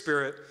into your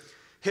spirit,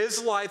 his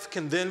life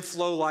can then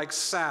flow like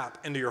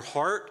sap into your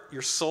heart,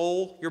 your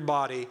soul, your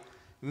body,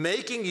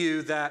 making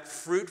you that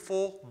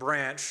fruitful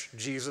branch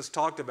Jesus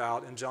talked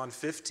about in John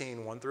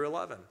 15, 1 through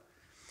 11.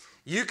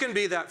 You can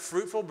be that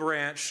fruitful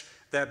branch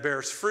that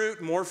bears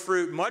fruit, more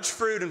fruit, much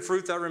fruit, and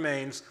fruit that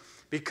remains,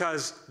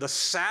 because the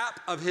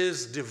sap of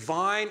his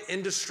divine,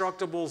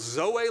 indestructible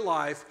Zoe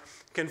life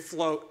can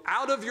flow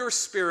out of your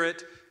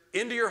spirit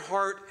into your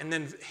heart, and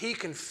then he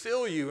can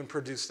fill you and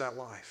produce that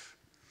life.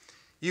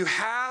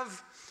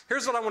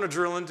 Here's what I want to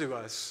drill into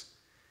us.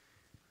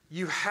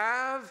 You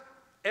have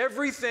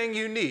everything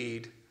you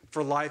need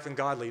for life and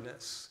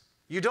godliness.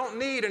 You don't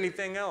need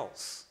anything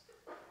else.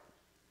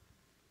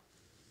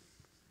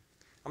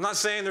 I'm not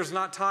saying there's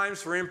not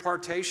times for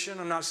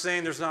impartation. I'm not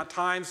saying there's not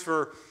times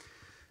for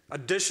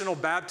additional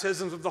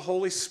baptisms of the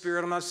Holy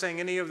Spirit. I'm not saying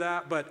any of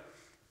that. But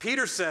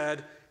Peter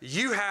said,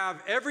 you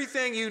have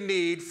everything you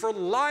need for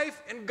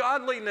life and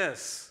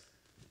godliness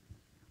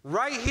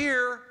right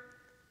here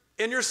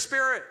in your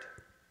spirit.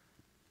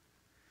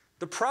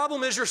 The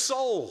problem is your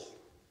soul.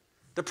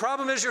 The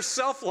problem is your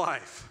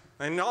self-life.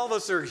 And all of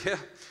us are, yeah,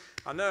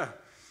 I know.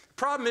 The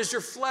problem is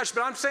your flesh.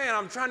 But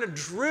I'm trying to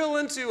drill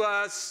into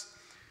us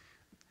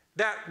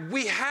that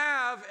we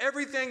have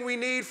everything we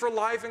need for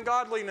life and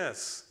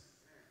godliness.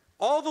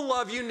 All the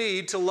love you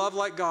need to love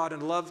like God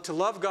and to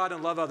love God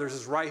and love others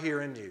is right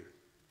here in you.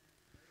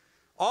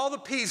 All the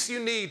peace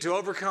you need to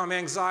overcome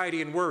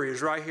anxiety and worry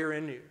is right here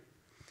in you.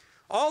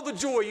 All the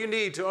joy you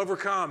need to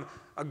overcome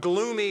a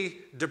gloomy,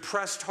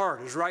 depressed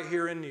heart is right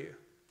here in you.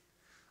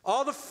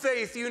 All the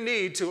faith you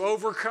need to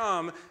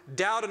overcome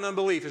doubt and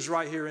unbelief is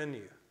right here in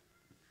you.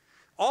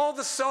 All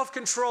the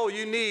self-control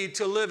you need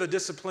to live a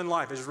disciplined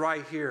life is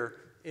right here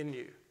in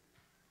you.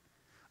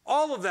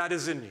 All of that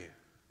is in you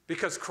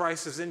because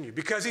Christ is in you,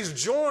 because he's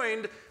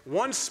joined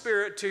one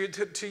spirit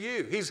to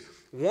you. He's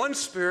one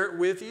spirit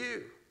with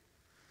you.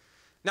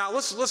 Now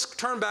let's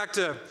turn back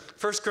to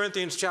 1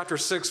 Corinthians chapter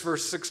 6,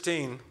 verse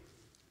 16.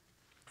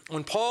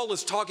 when Paul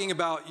is talking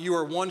about you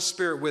are one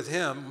spirit with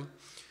him,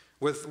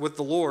 with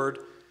the Lord,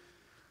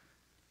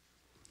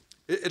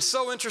 it's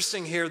so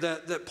interesting here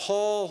that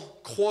Paul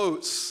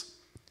quotes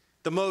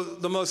the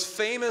most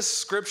famous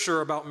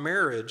scripture about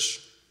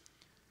marriage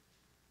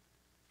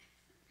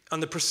on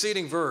the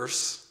preceding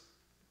verse.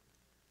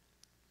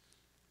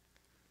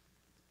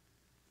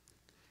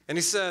 And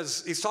he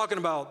says, he's talking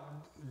about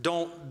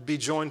don't be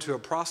joined to a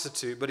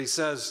prostitute, but he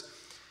says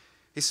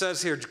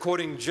here,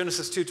 quoting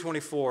Genesis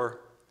 2:24,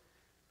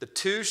 the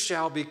two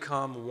shall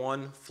become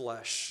one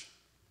flesh.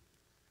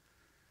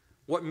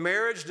 What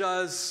marriage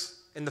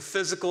does in the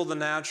physical, the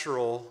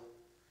natural,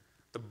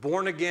 the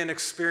born-again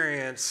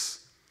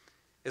experience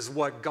is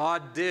what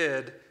God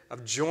did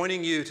of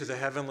joining you to the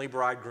heavenly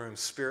bridegroom,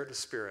 spirit to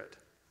spirit.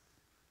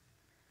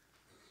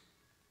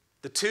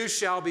 The two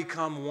shall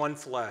become one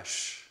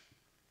flesh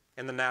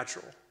in the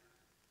natural.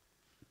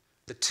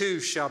 The two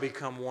shall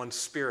become one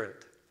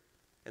spirit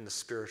in the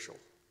spiritual.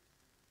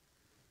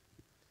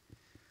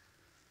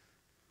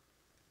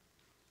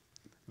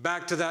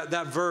 Back to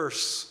that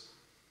verse.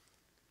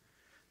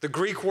 The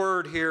Greek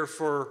word here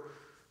for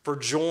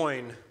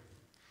join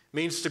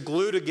means to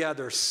glue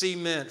together,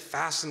 cement,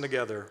 fasten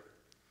together.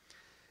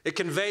 It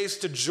conveys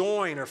to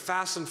join or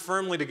fasten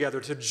firmly together,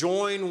 to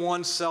join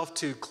oneself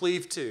to,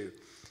 cleave to.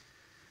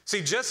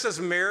 See, just as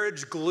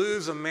marriage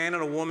glues a man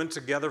and a woman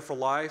together for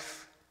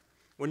life,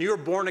 when you are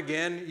born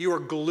again, you are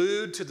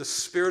glued to the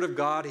Spirit of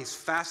God. He's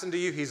fastened to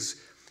you.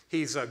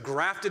 He's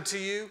grafted to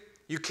you.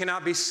 You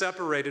cannot be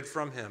separated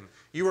from him.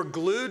 You are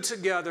glued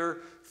together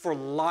for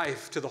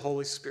life to the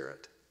Holy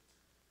Spirit.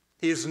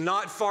 He is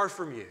not far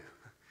from you.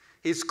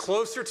 He's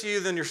closer to you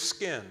than your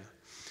skin.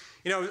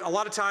 You know, a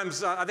lot of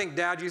times, I think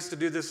Dad used to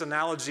do this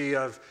analogy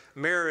of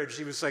marriage.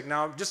 He was like,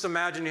 now just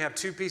imagine you have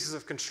two pieces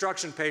of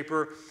construction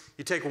paper.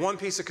 You take one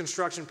piece of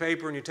construction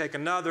paper and you take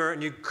another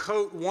and you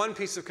coat one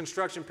piece of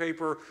construction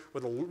paper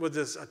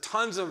with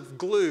tons of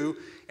glue,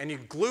 and you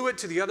glue it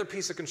to the other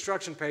piece of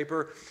construction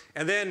paper.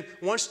 And then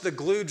once the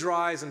glue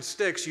dries and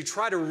sticks, you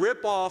try to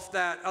rip off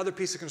that other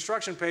piece of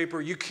construction paper.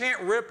 You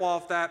can't rip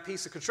off that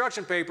piece of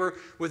construction paper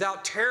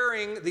without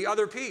tearing the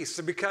other piece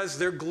because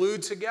they're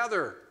glued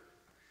together.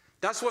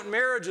 That's what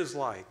marriage is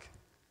like.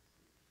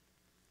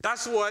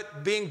 That's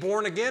what being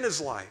born again is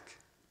like.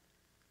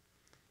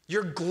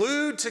 You're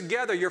glued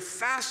together, you're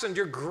fastened,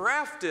 you're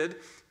grafted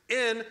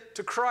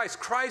into Christ.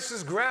 Christ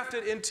is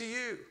grafted into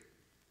you.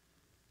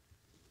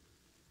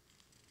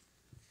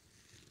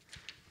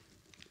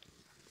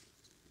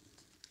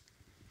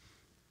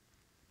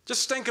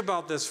 Just think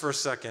about this for a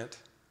second.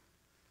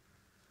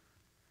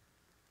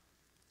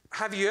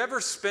 Have you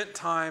ever spent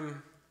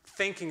time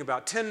thinking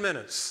about 10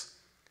 minutes,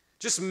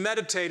 just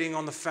meditating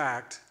on the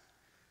fact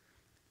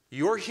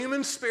your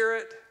human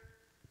spirit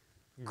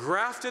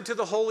grafted to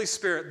the Holy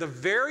Spirit, the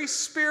very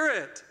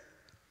Spirit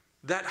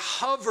that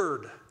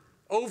hovered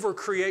over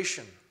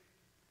creation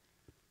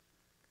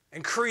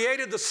and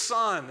created the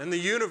sun and the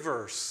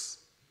universe,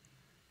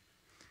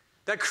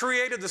 that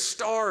created the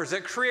stars,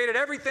 that created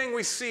everything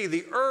we see,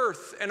 the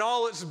earth and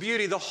all its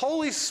beauty. The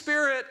Holy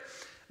Spirit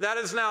that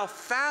is now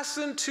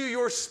fastened to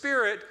your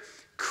spirit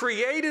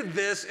created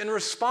this in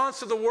response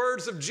to the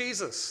words of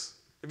Jesus.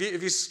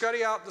 If you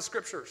study out the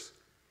scriptures.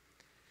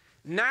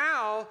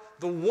 Now,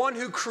 the one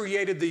who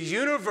created the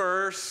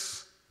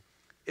universe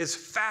is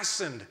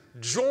fastened,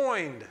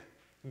 joined,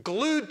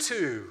 glued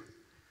to,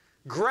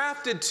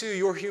 grafted to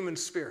your human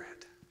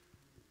spirit.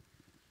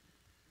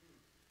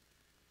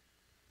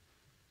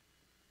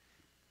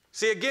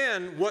 See,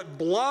 again, what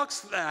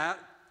blocks that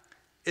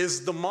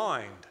is the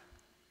mind.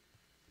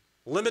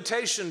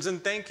 Limitations in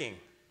thinking,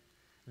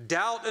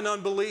 doubt and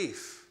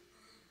unbelief.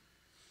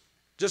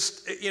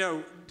 Just,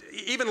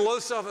 even low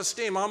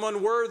self-esteem. I'm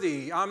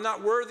unworthy. I'm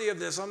not worthy of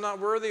this. I'm not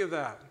worthy of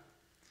that.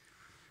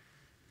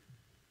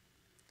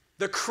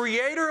 The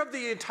creator of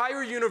the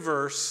entire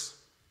universe,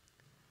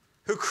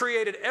 who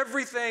created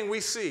everything we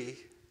see,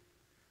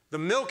 the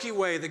Milky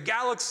Way, the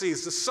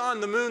galaxies, the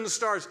sun, the moon, the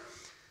stars,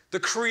 the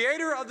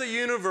creator of the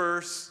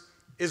universe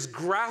is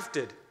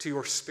grafted to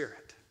your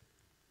spirit.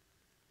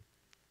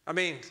 I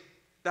mean,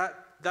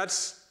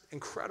 that's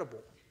incredible.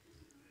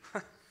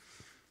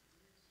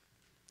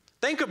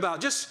 Think about,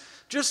 just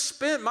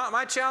spend,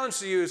 my challenge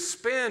to you is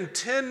spend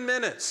 10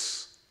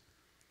 minutes,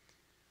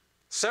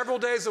 several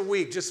days a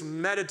week, just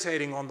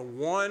meditating on the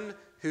one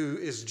who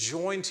is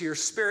joined to your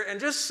spirit, and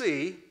just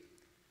see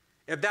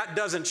if that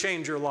doesn't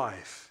change your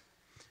life.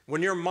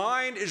 When your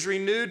mind is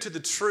renewed to the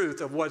truth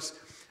of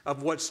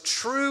what's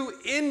true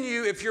in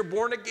you, if you're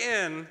born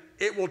again,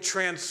 it will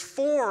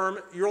transform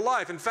your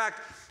life. In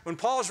fact, when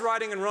Paul's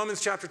writing in Romans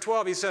chapter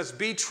 12, he says,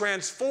 be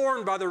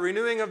transformed by the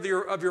renewing of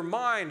your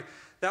mind.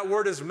 That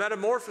word is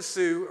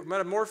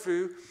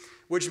metamorpho,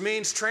 which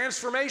means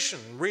transformation,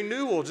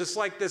 renewal. Just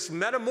like this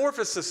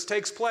metamorphosis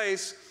takes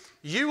place,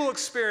 you will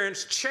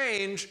experience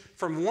change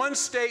from one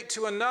state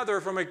to another,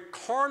 from a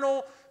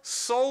carnal,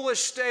 soulish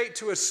state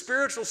to a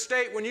spiritual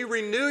state, when you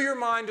renew your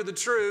mind to the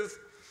truth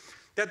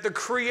that the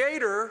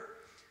Creator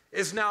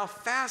is now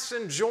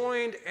fastened,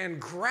 joined, and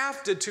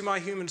grafted to my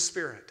human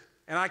spirit.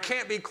 And I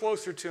can't be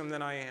closer to him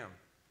than I am.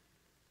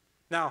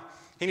 Now,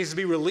 he needs to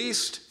be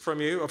released from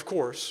you, of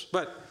course,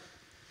 but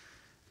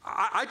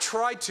I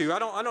try to. I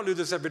don't do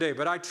this every day,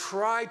 but I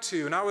try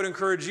to, and I would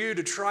encourage you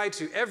to try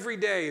to every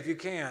day if you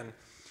can.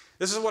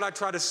 This is what I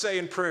try to say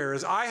in prayer,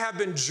 is I have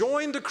been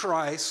joined to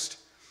Christ,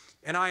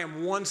 and I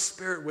am one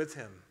spirit with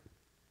him.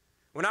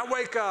 When I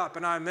wake up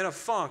and I'm in a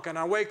funk, and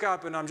I wake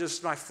up and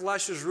my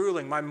flesh is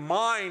ruling, my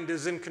mind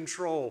is in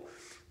control,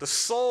 the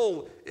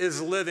soul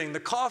is living, the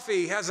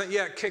coffee hasn't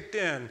yet kicked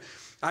in,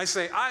 I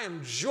say, I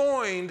am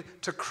joined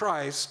to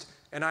Christ,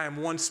 and I am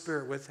one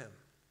spirit with him.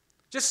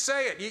 Just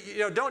say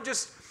it. Don't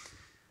just...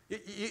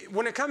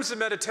 when it comes to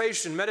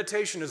meditation,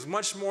 meditation is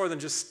much more than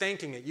just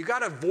thinking it. You got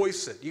to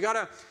voice it. You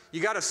got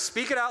to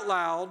speak it out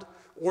loud,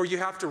 or you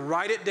have to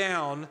write it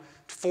down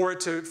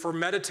for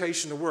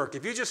meditation to work.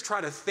 If you just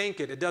try to think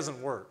it, it doesn't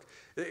work.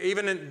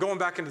 Even going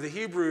back into the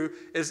Hebrew,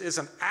 is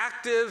an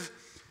active,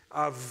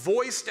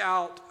 voiced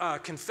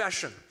out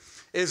confession.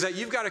 Is that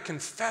you've got to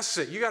confess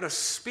it. You got to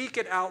speak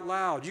it out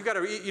loud. You got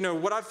to,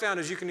 what I've found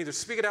is you can either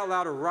speak it out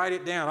loud or write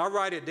it down. I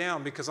write it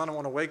down because I don't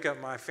want to wake up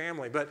my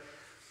family. But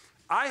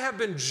I have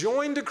been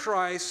joined to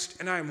Christ,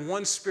 and I am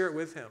one spirit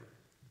with him.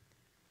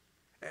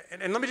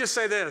 And let me just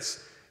say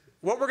this.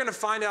 What we're going to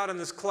find out in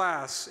this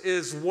class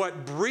is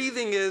what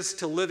breathing is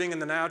to living in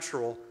the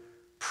natural,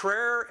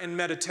 prayer and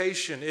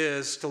meditation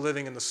is to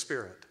living in the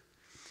Spirit.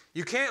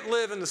 You can't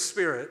live in the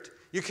Spirit.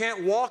 You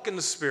can't walk in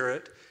the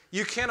Spirit.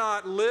 You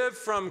cannot live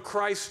from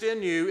Christ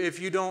in you if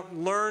you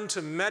don't learn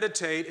to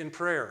meditate in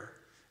prayer.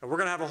 And we're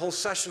going to have a whole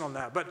session on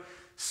that. But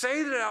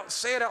say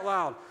it out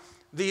loud.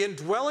 The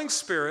indwelling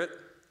Spirit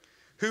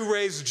who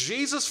raised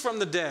Jesus from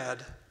the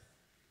dead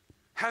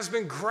has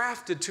been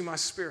grafted to my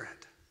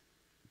spirit.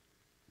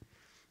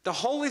 The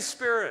Holy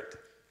Spirit,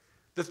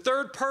 the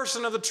third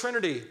person of the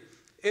Trinity,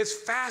 is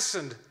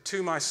fastened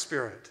to my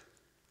spirit.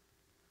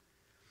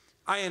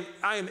 I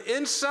am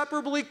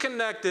inseparably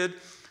connected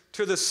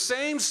to the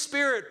same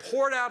Spirit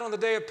poured out on the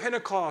day of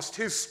Pentecost,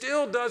 who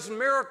still does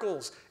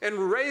miracles and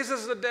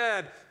raises the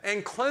dead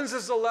and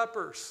cleanses the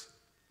lepers.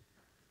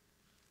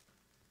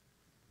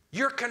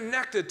 You're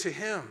connected to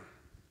him.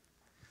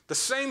 The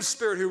same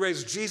Spirit who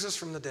raised Jesus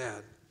from the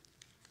dead.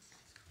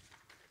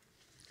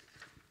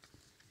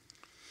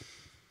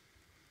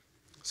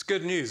 It's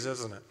good news,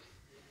 isn't it?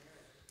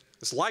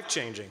 It's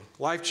life-changing,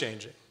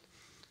 life-changing.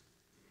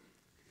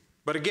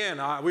 But again,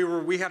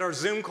 we had our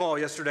Zoom call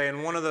yesterday,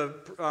 and one of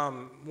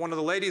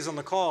the ladies on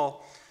the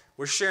call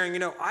was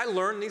sharing, I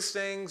learned these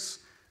things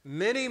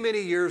many,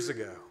 many years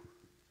ago.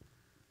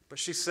 But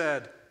she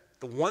said,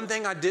 the one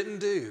thing I didn't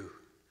do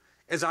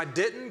is I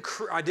didn't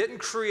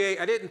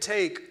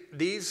take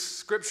these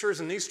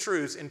scriptures and these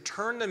truths and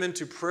turn them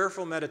into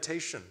prayerful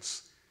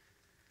meditations.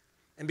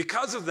 And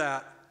because of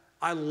that,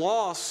 I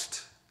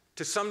lost,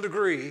 to some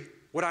degree,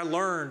 what I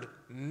learned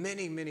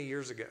many, many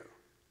years ago.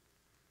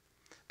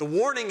 The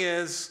warning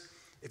is,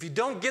 if you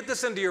don't get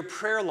this into your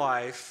prayer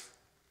life,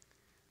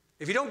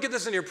 you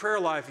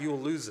will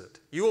lose it.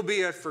 You will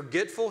be a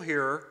forgetful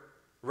hearer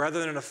rather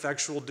than an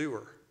effectual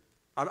doer.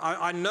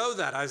 I know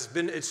that.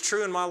 It's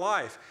true in my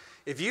life.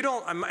 If you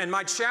don't, and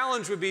my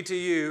challenge would be to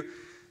you,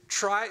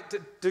 try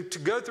to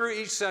go through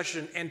each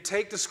session and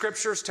take the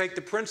scriptures, take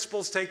the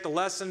principles, take the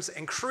lessons,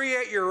 and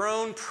create your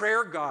own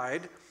prayer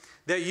guide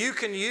that you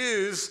can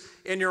use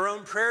in your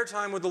own prayer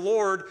time with the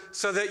Lord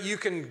so that you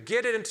can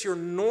get it into your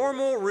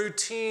normal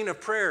routine of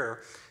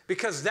prayer,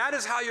 because that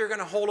is how you're going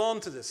to hold on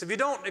to this. If you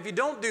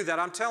don't do that,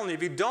 I'm telling you,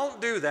 if you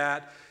don't do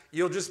that,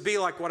 you'll just be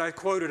like what I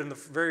quoted in the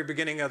very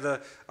beginning of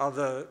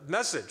the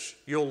message.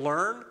 You'll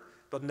learn,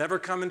 but never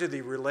come into the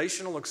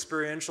relational,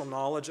 experiential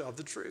knowledge of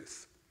the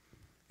truth.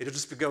 It'll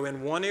just go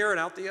in one ear and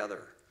out the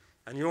other.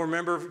 And you'll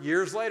remember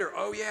years later,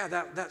 oh yeah,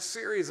 that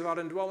series about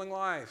Indwelling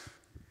Life.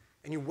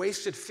 And you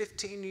wasted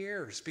 15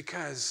 years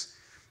because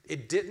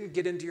it didn't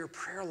get into your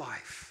prayer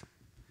life.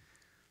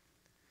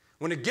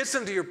 When it gets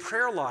into your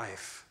prayer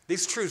life,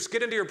 these truths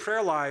get into your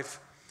prayer life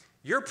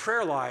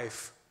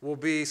will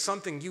be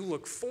something you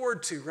look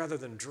forward to rather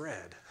than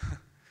dread.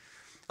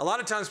 A lot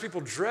of times people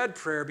dread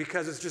prayer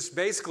because it's just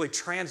basically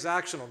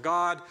transactional.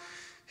 God,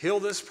 heal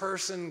this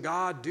person.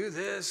 God, do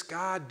this.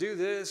 God, do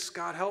this.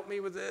 God, help me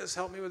with this.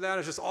 Help me with that.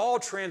 It's just all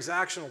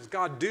transactional.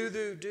 God,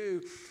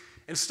 do.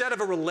 Instead of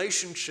a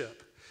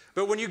relationship.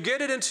 But when you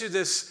get it into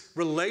this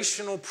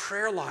relational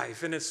prayer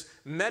life and it's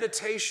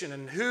meditation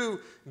and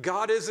who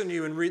God is in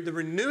you and the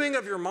renewing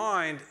of your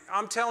mind,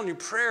 I'm telling you,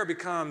 prayer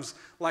becomes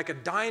like a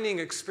dining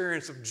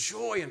experience of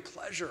joy and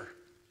pleasure.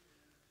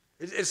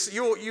 It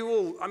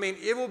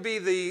will be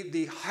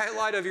the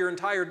highlight of your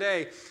entire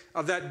day,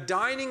 of that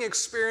dining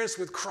experience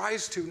with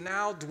Christ who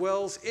now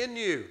dwells in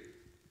you.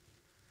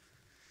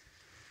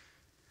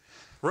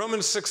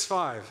 Romans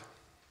 6:5.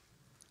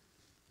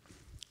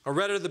 I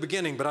read it at the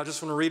beginning, but I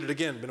just want to read it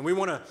again. But we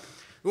want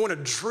to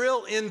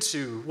drill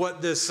into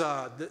what this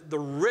the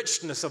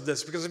richness of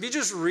this, because if you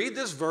just read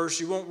this verse,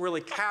 you won't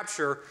really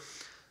capture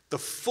the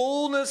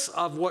fullness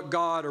of what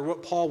God or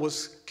what Paul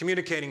was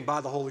communicating by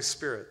the Holy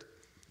Spirit.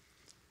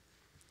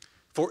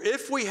 For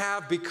if we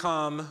have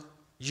become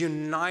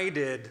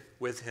united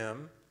with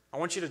him. I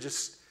want you to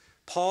just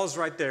pause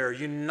right there.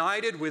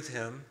 United with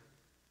him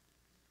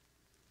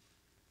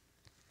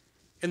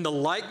in the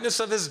likeness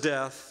of his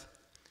death,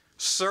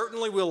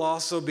 certainly will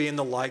also be in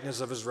the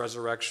likeness of his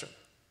resurrection.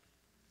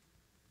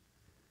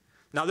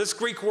 Now, this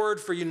Greek word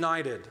for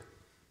united,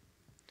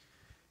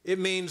 it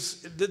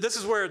means, this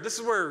is where,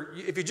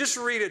 if you just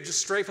read it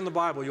just straight from the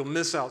Bible, you'll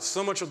miss out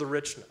so much of the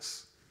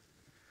richness.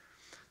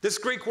 This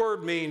Greek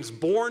word means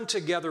born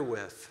together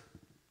with,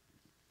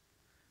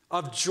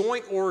 of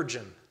joint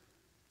origin,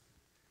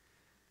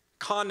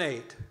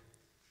 connate,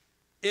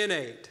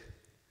 innate,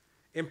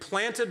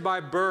 implanted by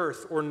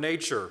birth or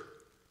nature,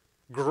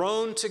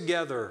 grown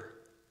together,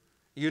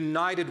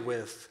 united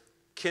with,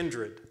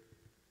 kindred.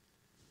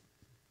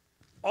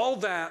 All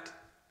that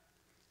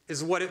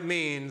is what it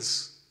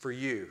means for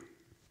you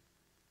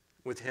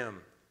with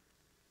him.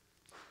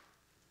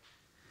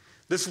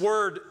 This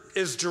word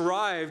is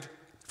derived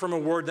from a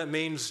word that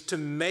means to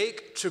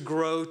make, to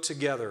grow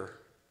together.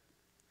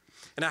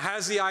 And it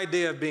has the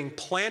idea of being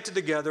planted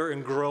together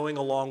and growing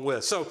along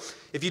with. So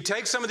if you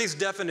take some of these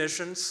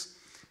definitions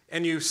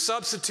and you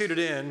substitute it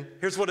in,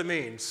 here's what it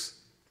means.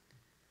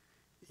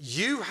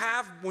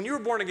 When you were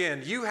born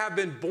again, you have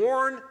been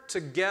born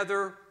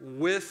together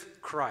with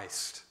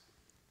Christ.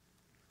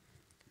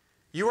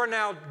 You are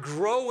now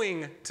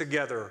growing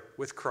together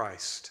with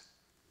Christ.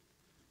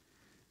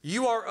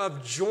 You are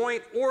of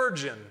joint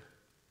origin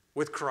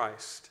with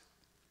Christ.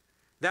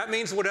 That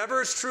means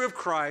whatever is true of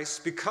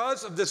Christ,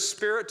 because of this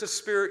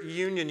spirit-to-spirit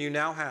union you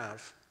now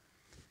have,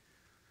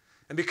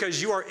 and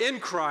because you are in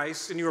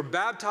Christ and you are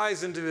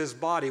baptized into his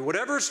body,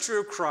 whatever is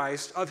true of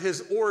Christ, of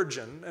his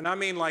origin, and I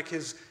mean like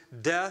his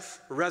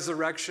death,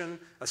 resurrection,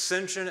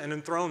 ascension, and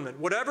enthronement,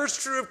 whatever is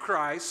true of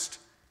Christ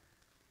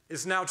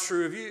is now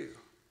true of you.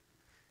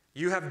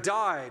 You have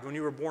died when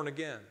you were born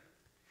again.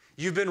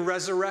 You've been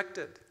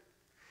resurrected.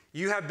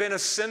 You have been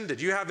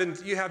ascended. You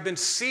have been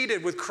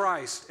seated with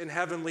Christ in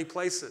heavenly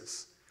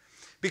places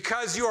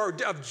because you are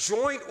of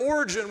joint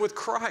origin with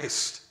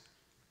Christ.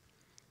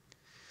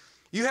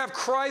 You have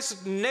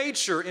Christ's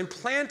nature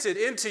implanted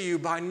into you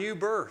by new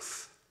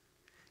birth.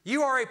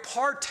 You are a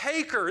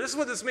partaker. This is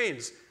what this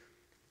means.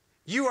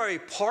 You are a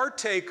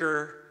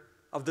partaker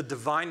of the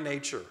divine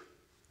nature.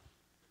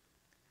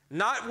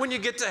 Not when you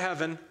get to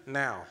heaven,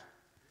 now.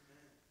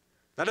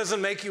 That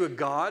doesn't make you a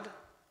god,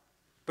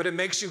 but it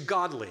makes you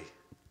godly.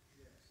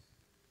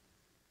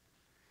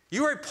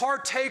 You are a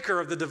partaker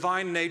of the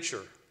divine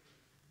nature.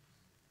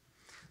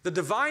 The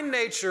divine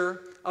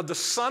nature of the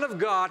Son of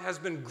God has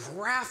been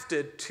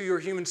grafted to your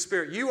human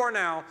spirit. You are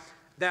now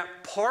that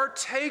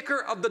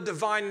partaker of the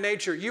divine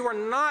nature. You are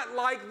not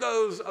like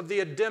those of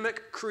the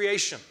Adamic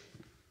creation.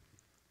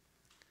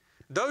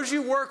 Those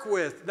you work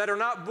with that are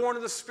not born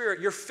of the Spirit,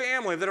 your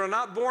family that are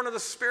not born of the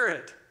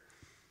Spirit,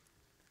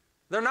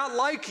 they're not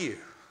like you.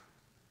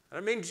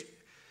 I mean,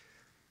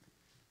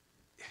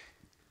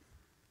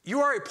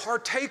 you are a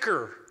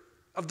partaker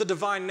of the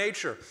divine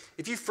nature.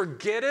 If you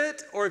forget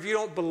it or if you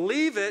don't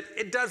believe it,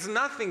 it does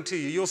nothing to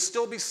you. You'll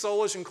still be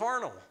soulish and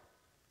carnal,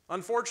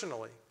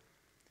 unfortunately.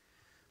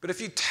 But if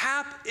you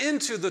tap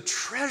into the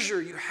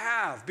treasure you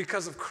have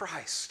because of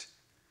Christ,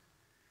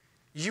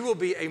 you will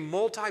be a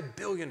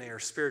multi-billionaire,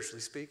 spiritually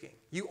speaking.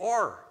 You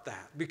are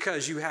that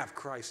because you have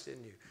Christ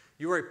in you.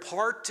 You are a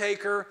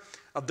partaker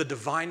of the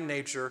divine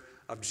nature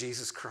of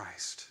Jesus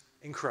Christ.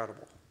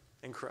 Incredible,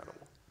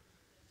 incredible.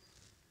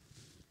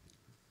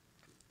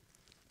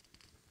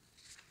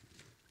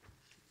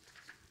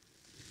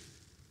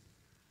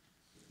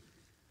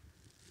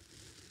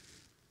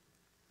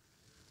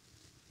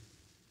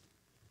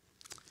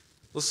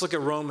 Let's look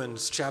at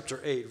Romans chapter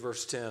 8,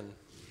 verse 10.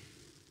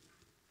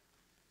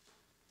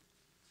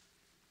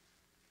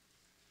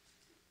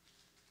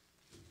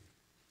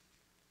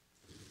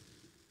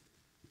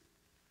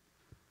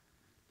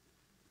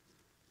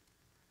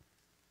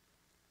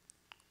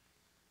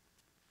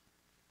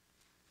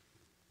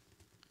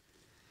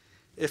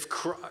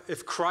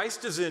 If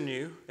Christ is in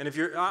you, and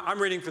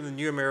I'm reading from the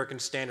New American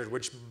Standard,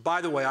 which,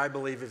 by the way, I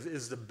believe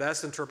is the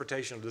best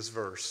interpretation of this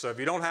verse. So if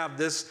you don't have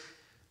this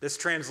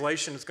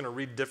translation, it's going to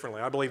read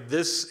differently. I believe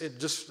this,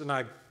 and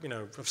I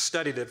have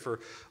studied it for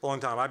a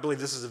long time. I believe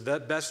this is the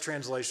best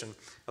translation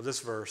of this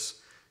verse.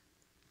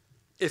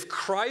 If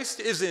Christ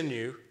is in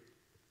you,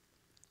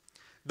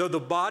 though the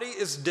body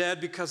is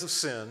dead because of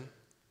sin,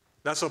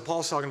 that's what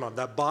Paul's talking about.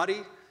 That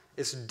body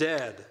is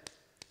dead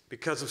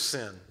because of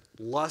sin.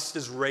 Lust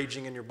is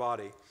raging in your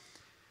body.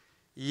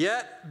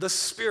 Yet the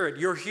spirit,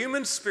 your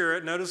human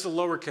spirit, notice the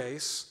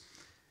lowercase,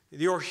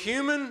 your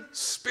human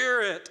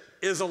spirit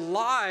is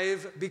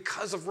alive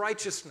because of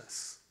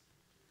righteousness.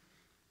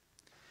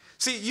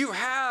 See, you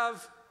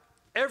have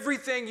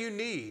everything you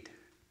need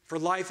for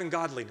life and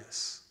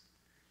godliness.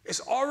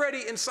 It's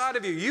already inside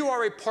of you. You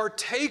are a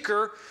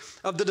partaker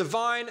of the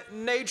divine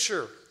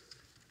nature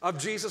of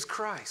Jesus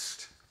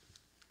Christ.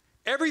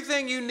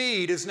 Everything you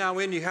need is now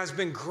in you, has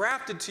been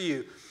grafted to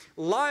you.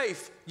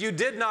 Life you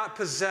did not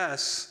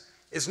possess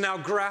is now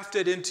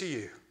grafted into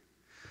you.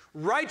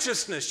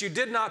 Righteousness you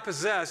did not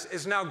possess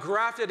is now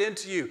grafted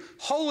into you.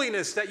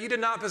 Holiness that you did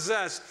not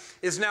possess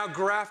is now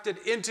grafted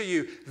into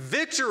you.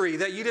 Victory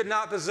that you did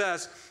not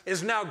possess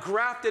is now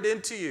grafted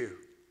into you.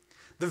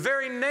 The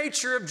very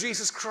nature of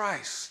Jesus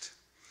Christ,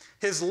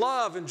 his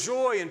love and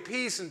joy and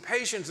peace and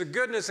patience and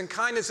goodness and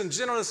kindness and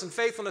gentleness and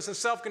faithfulness and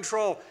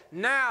self-control,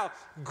 now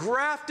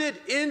grafted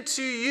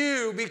into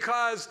you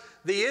because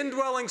the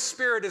indwelling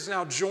Spirit is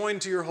now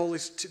joined to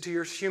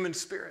your human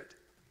spirit.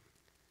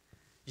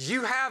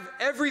 You have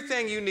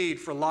everything you need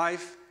for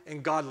life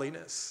and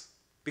godliness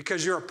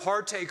because you're a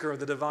partaker of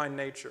the divine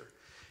nature.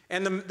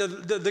 And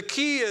the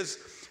key is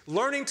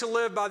learning to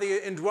live by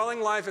the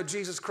indwelling life of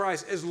Jesus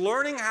Christ is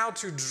learning how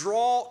to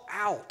draw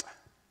out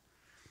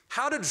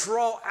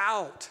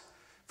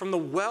from the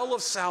well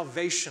of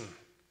salvation.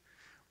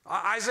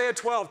 Isaiah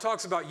 12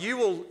 talks about you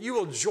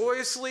will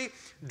joyously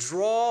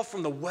draw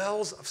from the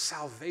wells of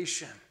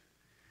salvation.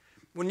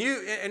 When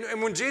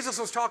Jesus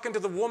was talking to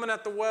the woman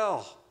at the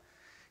well,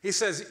 he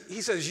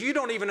says, you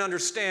don't even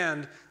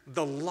understand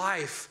the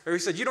life, or he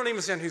said, you don't even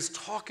understand who's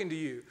talking to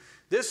you.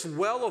 This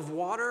well of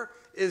water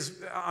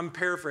is, I'm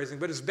paraphrasing,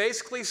 but it's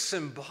basically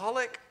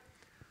symbolic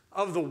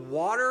of the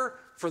water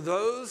for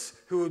those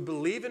who would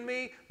believe in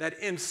me, that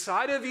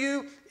inside of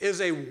you is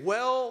a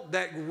well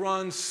that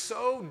runs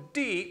so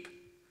deep,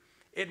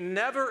 it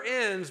never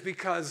ends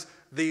because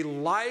the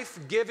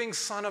life-giving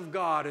Son of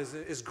God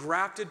is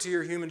grafted to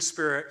your human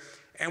spirit.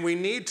 And we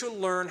need to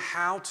learn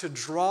how to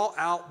draw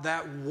out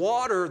that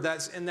water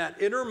that's in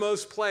that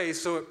innermost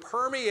place so it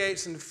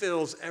permeates and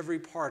fills every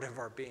part of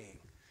our being.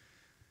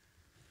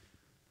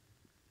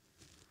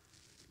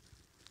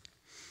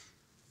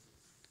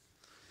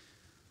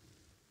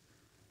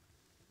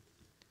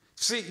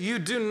 See, you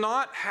do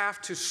not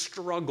have to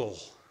struggle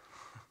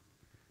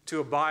to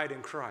abide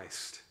in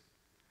Christ.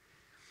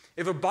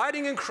 If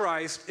abiding in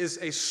Christ is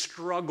a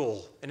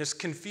struggle and it's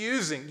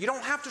confusing, you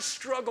don't have to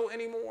struggle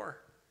anymore.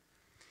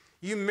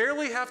 You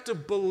merely have to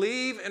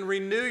believe and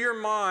renew your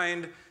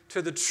mind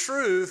to the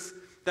truth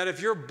that if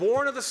you're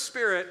born of the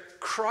Spirit,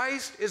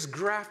 Christ is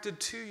grafted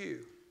to you.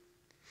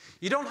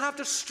 You don't have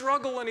to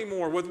struggle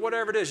anymore with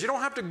whatever it is. You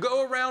don't have to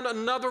go around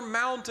another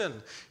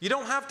mountain. You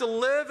don't have to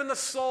live in the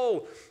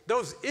soul.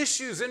 Those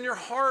issues in your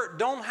heart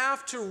don't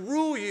have to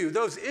rule you.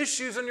 Those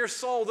issues in your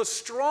soul, the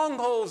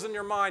strongholds in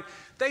your mind,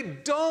 they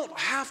don't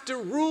have to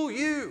rule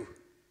you.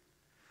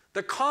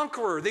 The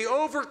conqueror, the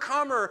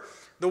overcomer,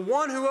 the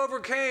one who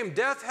overcame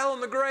death, hell,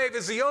 and the grave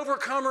is the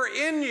overcomer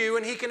in you,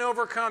 and he can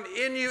overcome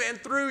in you and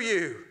through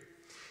you.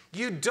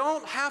 You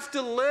don't have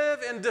to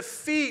live in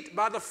defeat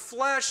by the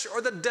flesh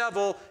or the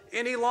devil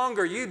any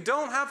longer. You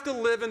don't have to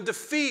live in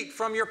defeat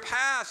from your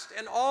past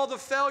and all the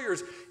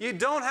failures. You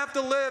don't have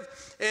to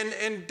live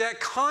in that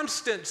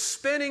constant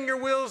spinning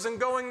your wheels and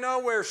going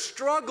nowhere,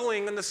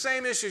 struggling in the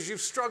same issues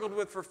you've struggled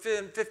with for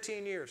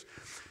 15 years.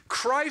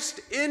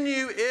 Christ in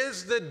you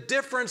is the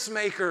difference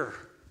maker.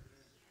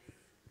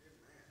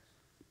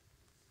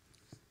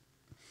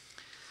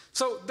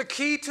 So the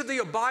key to the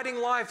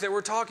abiding life that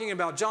we're talking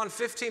about, John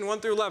 15, 1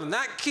 through 11,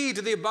 that key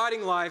to the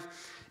abiding life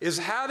is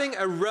having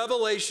a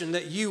revelation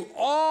that you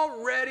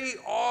already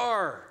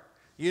are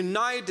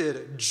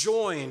united,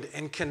 joined,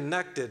 and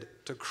connected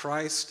to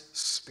Christ's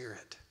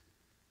Spirit.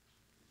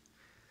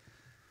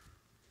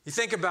 You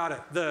think about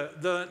it,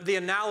 the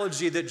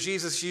analogy that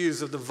Jesus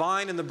used of the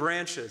vine and the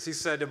branches. He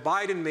said,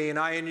 abide in me and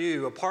I in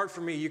you. Apart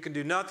from me, you can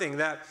do nothing.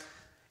 That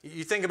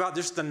you think about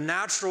just the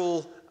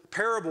natural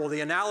parable,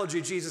 the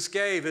analogy Jesus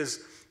gave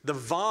is the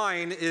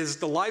vine is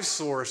the life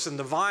source, and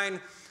the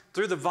vine,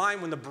 through the vine,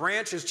 when the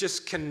branch is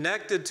just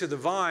connected to the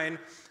vine,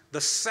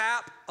 the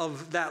sap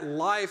of that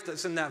life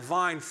that's in that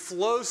vine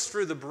flows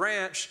through the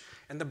branch,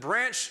 and the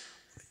branch,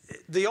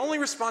 the only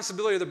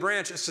responsibility of the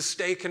branch is to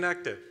stay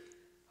connected.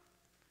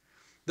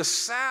 The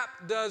sap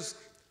does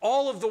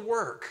all of the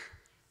work.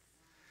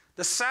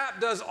 The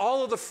sap does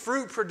all of the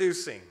fruit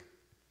producing.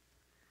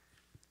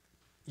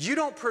 You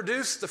don't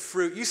produce the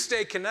fruit, you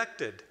stay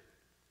connected.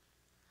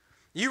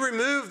 You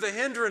remove the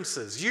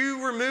hindrances.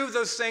 You remove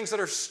those things that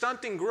are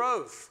stunting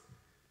growth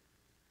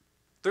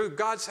through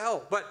God's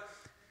help. But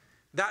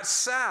that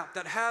sap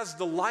that has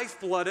the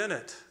lifeblood in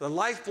it, the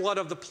lifeblood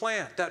of the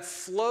plant that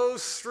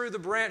flows through the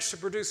branch to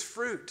produce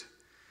fruit,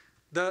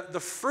 the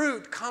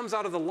fruit comes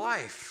out of the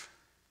life.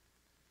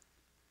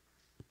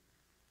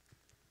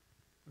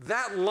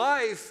 That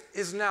life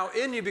is now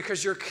in you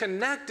because you're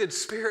connected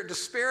spirit to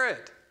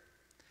spirit.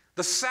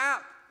 The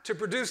sap to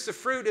produce the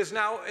fruit is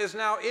now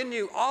in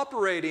you,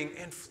 operating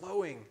and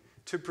flowing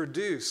to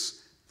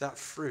produce that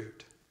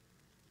fruit.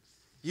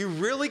 You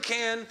really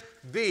can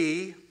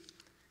be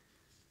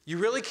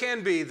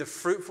the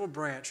fruitful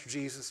branch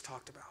Jesus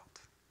talked about.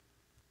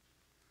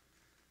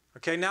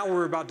 Okay, now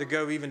we're about to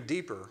go even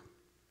deeper.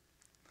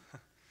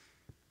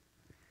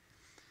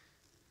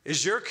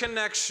 Is your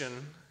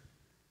connection,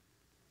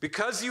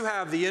 because you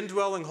have the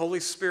indwelling Holy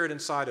Spirit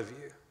inside of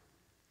you,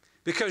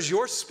 because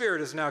your spirit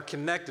is now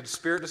connected,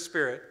 spirit to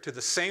spirit, to the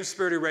same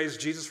Spirit who raised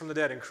Jesus from the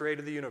dead and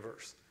created the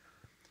universe,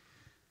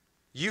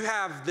 you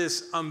have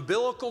this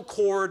umbilical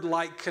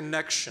cord-like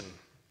connection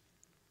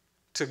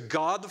to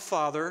God the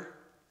Father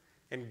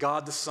and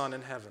God the Son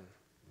in heaven.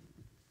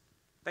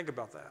 Think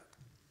about that.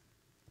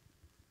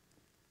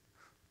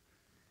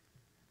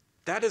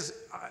 That is,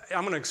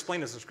 I'm going to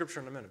explain this in Scripture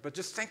in a minute, but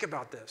just think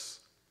about this.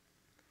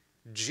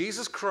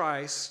 Jesus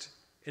Christ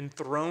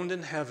enthroned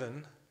in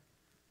heaven,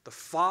 the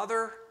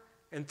Father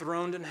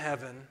enthroned in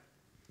heaven.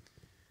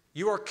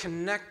 You are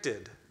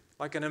connected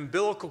like an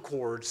umbilical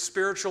cord,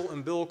 spiritual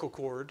umbilical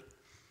cord,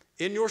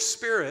 in your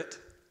spirit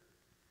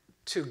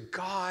to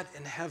God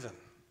in heaven.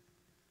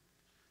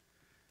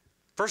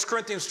 1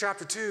 Corinthians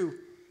chapter 2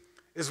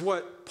 is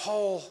what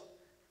Paul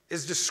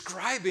is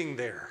describing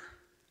there.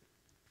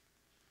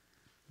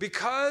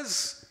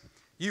 Because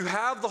you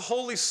have the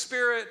Holy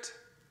Spirit,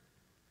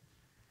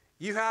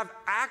 you have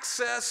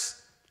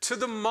access to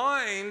the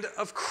mind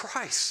of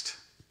Christ.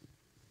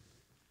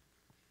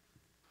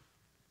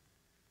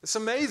 It's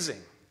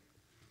amazing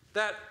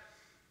that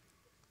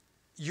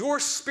your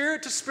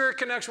spirit-to-spirit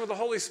connection with the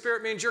Holy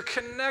Spirit means you're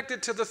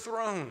connected to the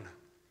throne.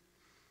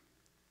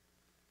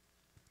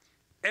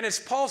 And as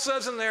Paul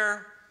says in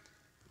there,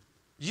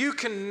 you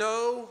can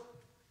know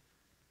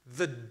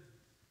the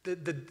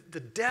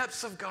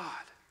depths of God.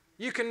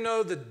 You can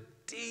know the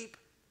deep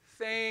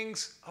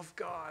things of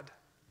God.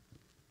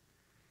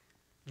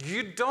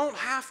 You don't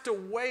have to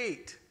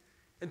wait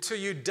until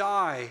you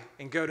die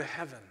and go to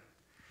heaven.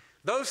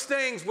 Those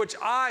things which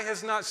eye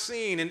has not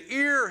seen and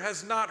ear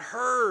has not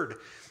heard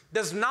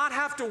does not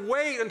have to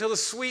wait until the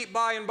sweet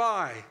by and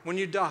by when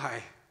you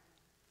die.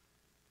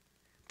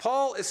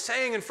 Paul is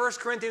saying in 1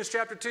 Corinthians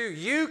chapter 2,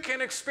 you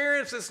can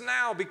experience this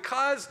now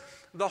because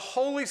the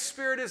Holy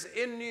Spirit is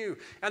in you.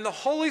 And the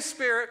Holy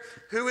Spirit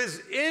who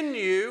is in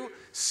you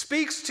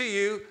speaks to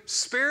you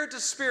spirit to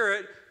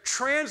spirit,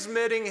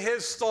 transmitting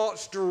his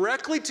thoughts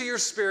directly to your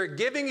spirit,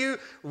 giving you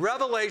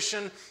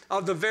revelation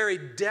of the very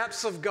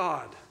depths of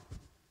God.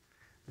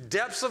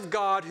 Depths of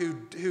God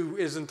who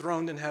is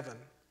enthroned in heaven.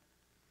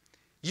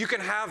 You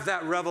can have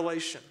that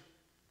revelation.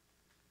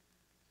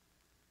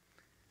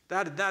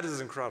 That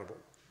is incredible.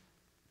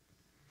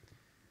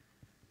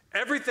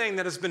 Everything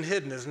that has been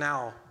hidden is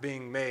now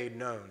being made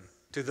known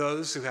to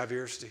those who have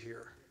ears to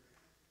hear.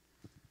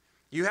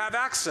 You have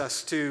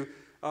access to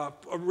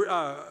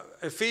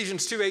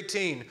Ephesians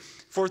 2:18.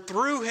 For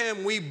through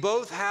him we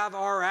both have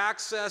our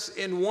access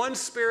in one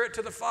spirit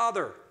to the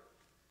Father.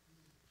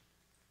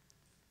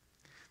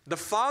 The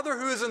Father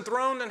who is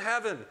enthroned in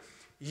heaven,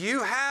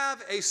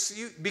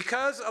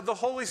 because of the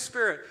Holy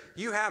Spirit,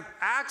 you have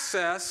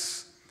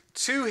access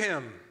to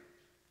him.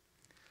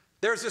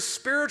 There's a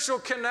spiritual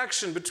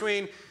connection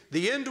between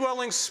the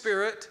indwelling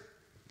spirit,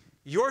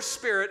 your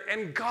spirit,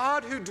 and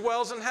God who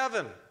dwells in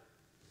heaven.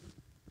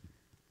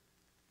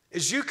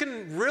 As you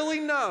can really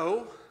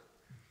know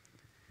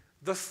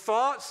the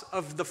thoughts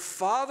of the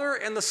Father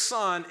and the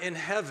Son in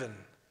heaven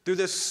through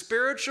this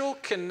spiritual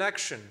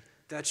connection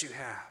that you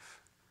have.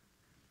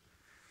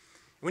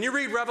 When you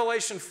read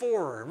Revelation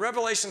 4 and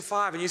Revelation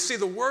 5 and you see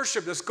the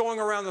worship that's going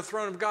around the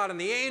throne of God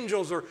and the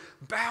angels are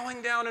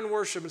bowing down in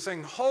worship and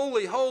saying,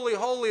 holy, holy,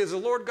 holy is the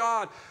Lord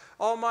God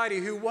Almighty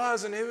who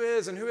was and who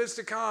is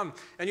to come.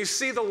 And you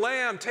see the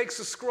Lamb takes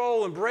the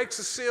scroll and breaks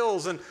the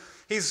seals, and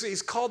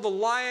he's called the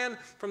Lion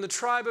from the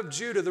tribe of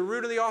Judah, the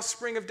root of the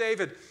offspring of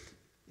David.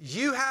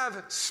 You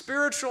have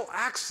spiritual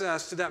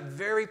access to that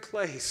very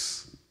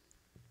place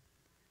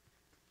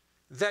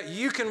that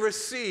you can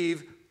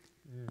receive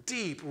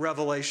deep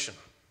revelation.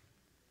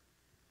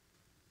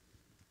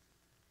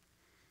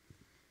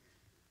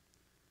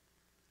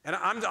 And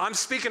I'm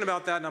speaking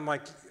about that, and I'm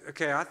like,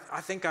 okay,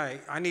 I think I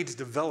need to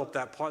develop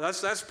that part.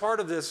 That's part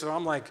of this. So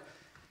I'm like,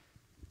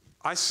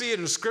 I see it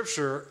in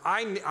Scripture.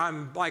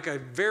 I'm like a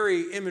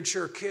very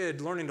immature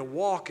kid learning to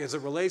walk as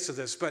it relates to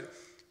this, but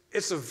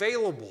it's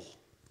available.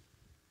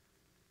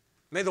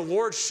 May the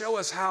Lord show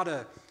us how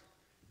to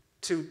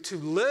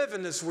live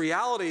in this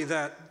reality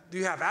that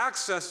you have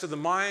access to the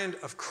mind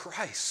of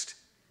Christ.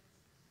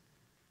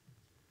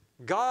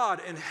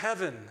 God in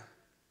heaven.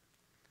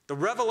 The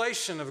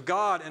revelation of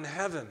God in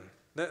heaven,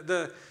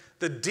 the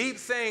deep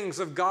things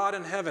of God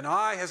in heaven,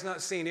 eye has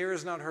not seen, ear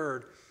has not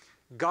heard.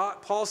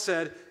 God, Paul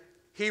said,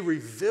 he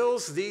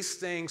reveals these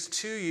things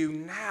to you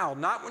now,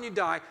 not when you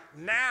die,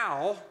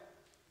 now,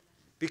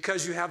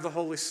 because you have the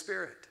Holy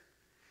Spirit.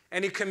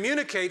 And he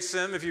communicates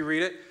them, if you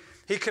read it,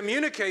 he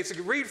communicates,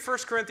 read 1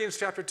 Corinthians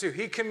chapter 2,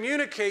 he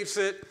communicates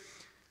it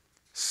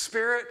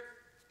spirit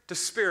to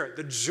spirit,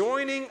 the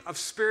joining of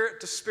spirit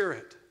to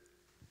spirit.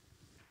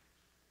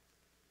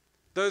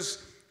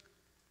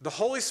 The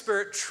Holy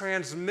Spirit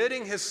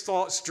transmitting his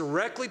thoughts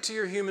directly to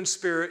your human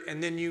spirit,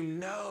 and then you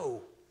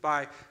know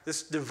by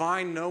this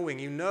divine knowing,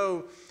 you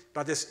know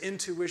by this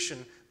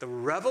intuition, the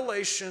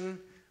revelation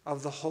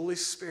of the Holy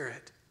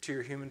Spirit to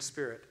your human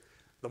spirit,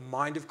 the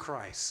mind of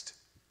Christ.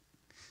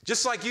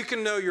 Just like you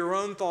can know your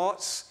own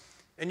thoughts,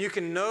 and you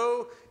can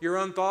know your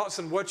own thoughts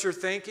and what you're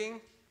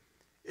thinking,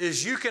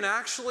 is you can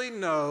actually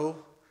know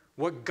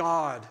what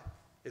God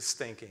is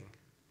thinking.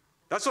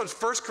 That's what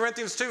 1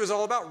 Corinthians 2 is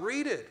all about.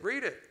 Read it.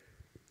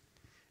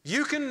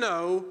 You can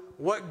know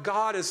what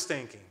God is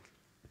thinking.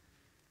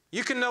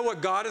 You can know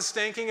what God is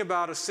thinking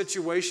about a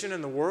situation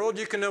in the world.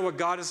 You can know what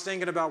God is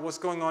thinking about what's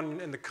going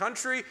on in the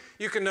country.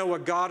 You can know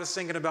what God is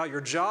thinking about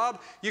your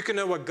job. You can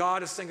know what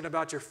God is thinking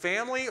about your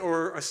family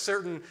or a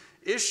certain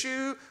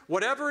issue.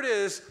 Whatever it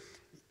is,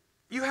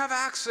 you have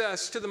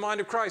access to the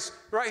mind of Christ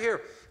right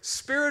here.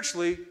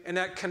 Spiritually, in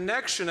that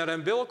connection, that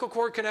umbilical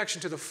cord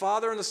connection to the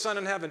Father and the Son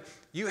in heaven,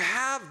 you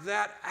have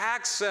that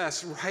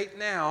access right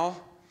now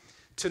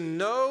to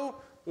know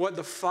what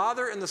the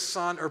Father and the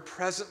Son are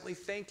presently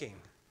thinking.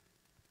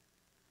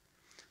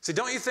 See,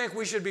 don't you think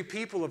we should be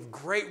people of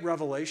great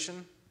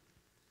revelation?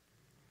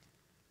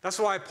 That's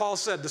why Paul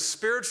said the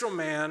spiritual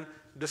man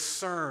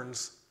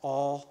discerns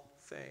all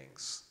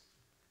things.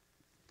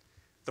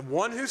 The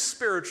one who's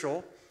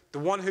spiritual, the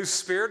one whose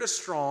spirit is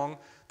strong,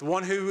 the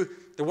one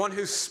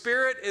whose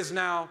spirit is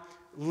now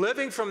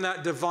living from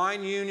that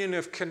divine union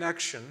of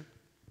connection,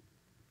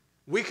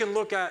 we can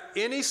look at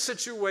any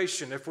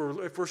situation if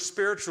we're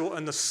spiritual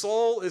and the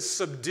soul is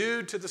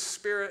subdued to the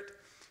spirit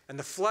and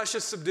the flesh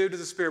is subdued to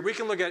the spirit. We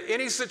can look at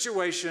any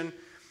situation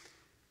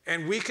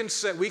and we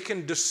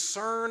can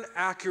discern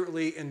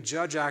accurately and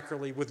judge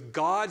accurately with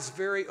God's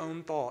very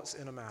own thoughts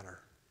in a matter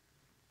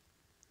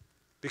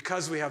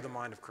because we have the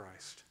mind of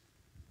Christ.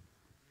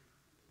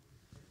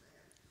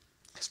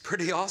 It's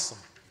pretty awesome.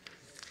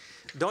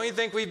 Don't you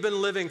think we've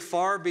been living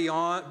far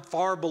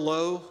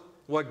below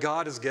what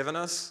God has given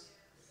us?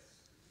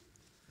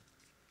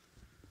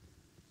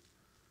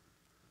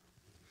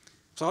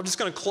 So I'm just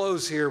going to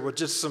close here with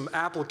just some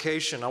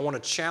application. I want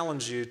to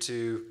challenge you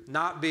to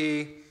not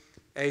be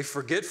a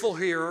forgetful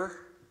hearer.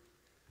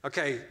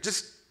 Okay,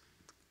 just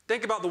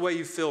think about the way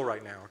you feel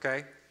right now,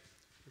 okay?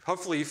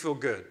 Hopefully you feel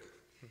good.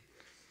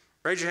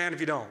 Raise your hand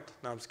if you don't.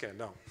 No, I'm just kidding.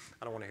 No,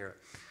 I don't want to hear it.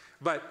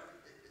 But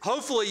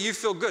hopefully you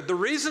feel good.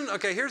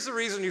 Here's the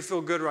reason you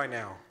feel good right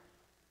now.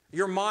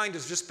 Your mind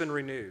has just been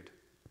renewed.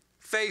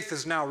 Faith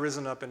has now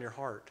risen up in your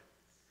heart.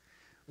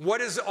 What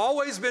has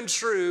always been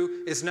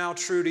true is now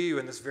true to you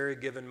in this very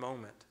given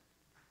moment.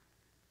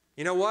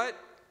 You know what?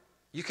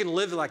 You can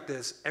live like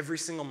this every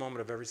single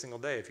moment of every single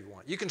day if you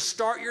want. You can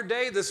start your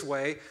day this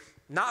way,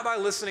 not by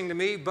listening to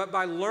me, but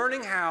by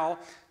learning how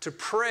to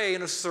pray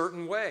in a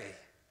certain way.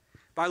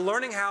 By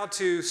learning how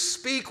to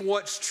speak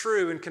what's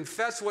true and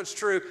confess what's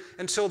true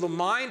until the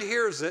mind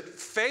hears it.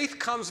 Faith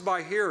comes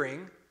by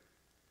hearing.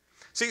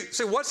 See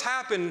what's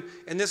happened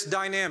in this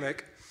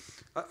dynamic.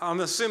 I'm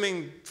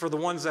assuming for the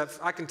ones that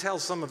I can tell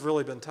some have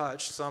really been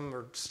touched. Some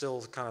are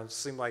still kind of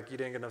seem like you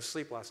didn't get enough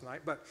sleep last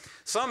night. But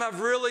some have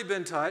really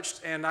been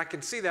touched, and I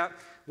can see that.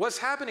 What's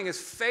happening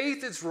is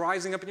faith is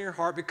rising up in your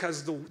heart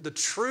because the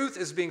truth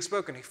is being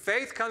spoken.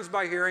 Faith comes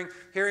by hearing,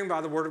 hearing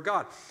by the word of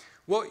God.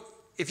 Well,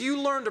 if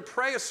you learn to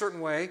pray a certain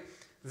way,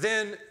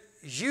 then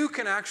you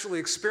can actually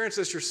experience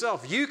this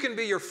yourself. You can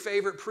be your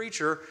favorite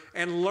preacher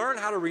and learn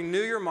how to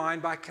renew your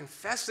mind by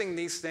confessing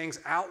these things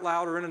out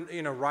loud or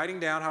writing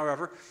down,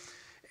 however.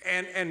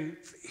 And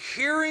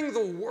hearing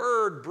the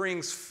word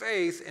brings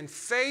faith, and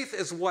faith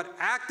is what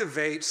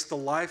activates the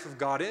life of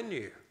God in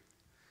you.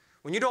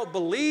 When you don't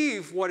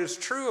believe what is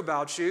true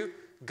about you,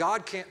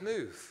 God can't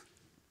move.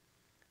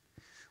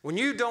 When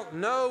you don't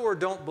know or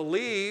don't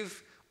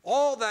believe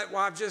all that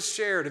I've just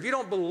shared, if you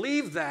don't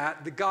believe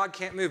that God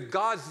can't move.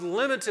 God's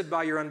limited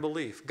by your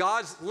unbelief.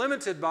 God's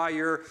limited by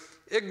your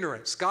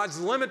ignorance. God's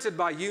limited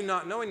by you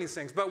not knowing these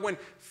things. But when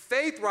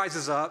faith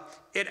rises up,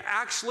 it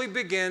actually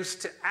begins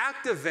to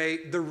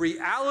activate the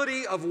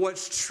reality of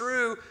what's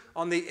true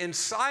on the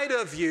inside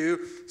of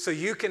you, so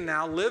you can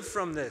now live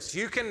from this.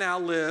 You can now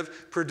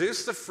live,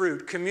 produce the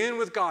fruit, commune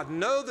with God,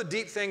 know the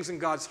deep things in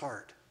God's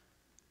heart.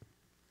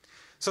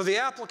 So the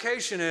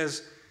application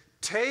is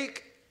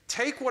take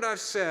what I've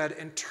said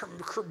and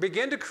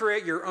begin to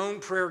create your own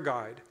prayer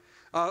guide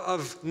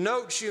of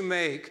notes you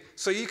make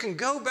so you can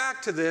go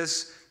back to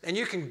this and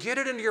you can get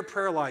it into your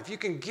prayer life. You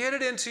can get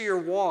it into your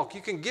walk.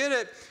 You can get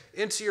it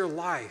into your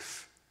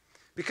life.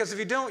 Because if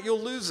you don't,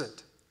 you'll lose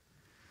it.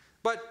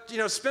 But,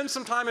 spend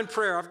some time in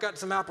prayer. I've got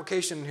some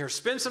application in here.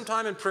 Spend some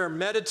time in prayer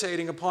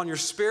meditating upon your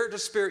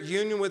spirit-to-spirit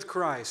union with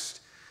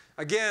Christ.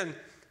 Again,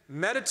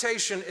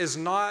 meditation is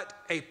not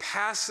a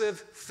passive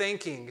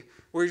thinking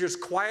where you're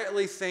just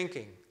quietly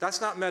thinking.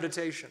 That's not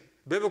meditation,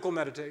 biblical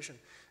meditation.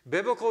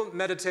 Biblical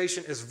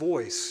meditation is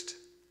voiced.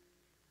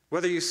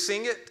 Whether you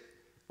sing it,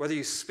 whether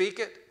you speak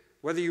it,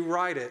 whether you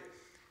write it,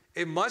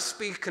 it must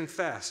be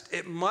confessed.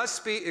 It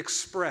must be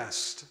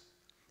expressed.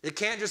 It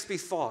can't just be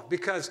thought,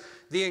 because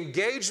the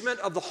engagement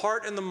of the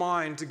heart and the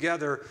mind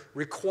together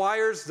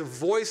requires the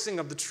voicing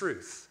of the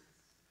truth.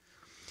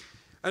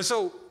 And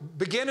so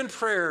begin in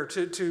prayer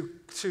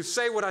to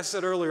say what I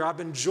said earlier. I've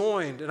been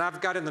joined, and I've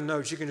got in the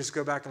notes, you can just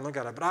go back and look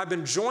at it, but I've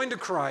been joined to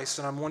Christ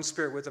and I'm one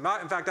spirit with him.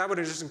 In fact, I would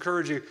just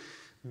encourage you,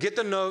 get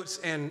the notes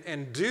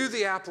and do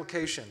the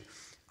application.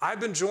 I've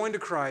been joined to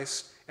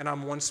Christ and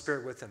I'm one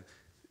spirit with him.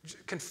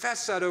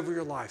 Confess that over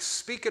your life.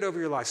 Speak it over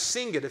your life.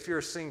 Sing it if you're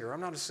a singer. I'm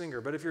not a singer,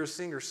 but if you're a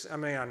singer,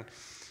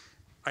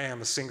 I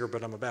am a singer,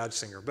 but I'm a bad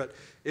singer. But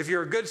if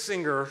you're a good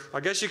singer, I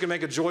guess you can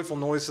make a joyful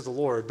noise to the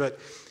Lord. But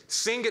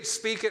sing it,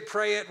 speak it,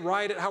 pray it,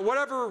 write it,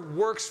 whatever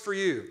works for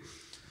you.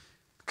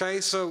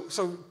 Okay, so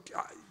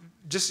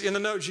just in the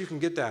notes you can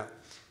get that.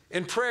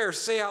 In prayer,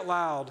 say out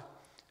loud,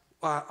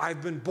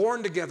 I've been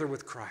born together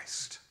with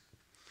Christ.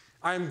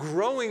 I am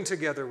growing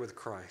together with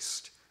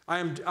Christ. I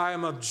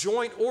am of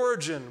joint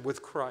origin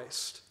with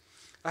Christ.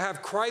 I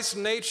have Christ's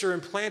nature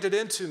implanted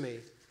into me.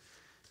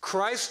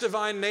 Christ's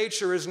divine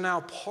nature is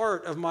now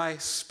part of my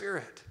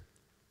spirit.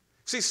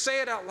 See,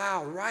 say it out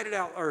loud, write it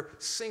out, or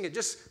sing it.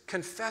 Just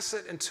confess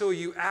it until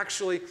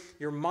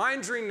your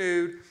mind's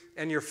renewed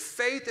and your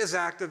faith is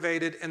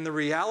activated and the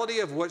reality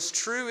of what's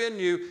true in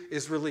you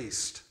is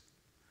released.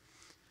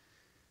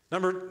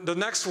 The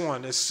next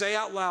one is say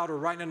out loud or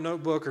write in a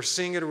notebook or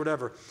sing it or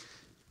whatever.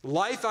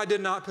 Life I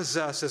did not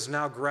possess is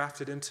now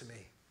grafted into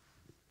me.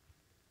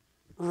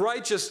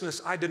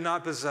 Righteousness I did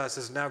not possess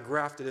is now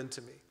grafted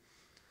into me.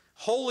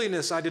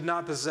 Holiness I did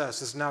not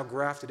possess is now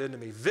grafted into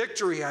me.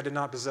 Victory I did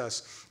not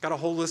possess. Got a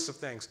whole list of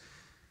things.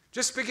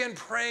 Just begin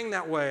praying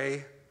that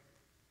way.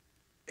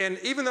 And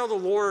even though the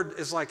Lord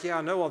is like, yeah,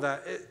 I know all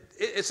that,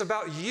 it's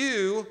about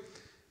you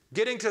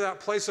getting to that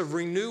place of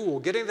renewal,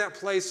 getting to that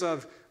place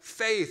of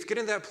faith,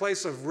 getting to that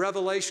place of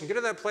revelation,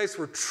 getting to that place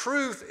where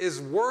truth is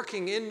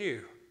working in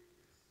you.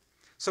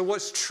 So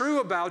what's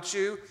true about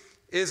you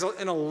is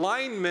in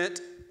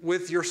alignment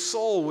with your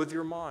soul, with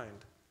your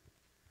mind.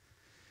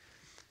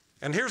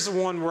 And here's the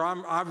one where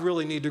I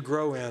really need to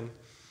grow in,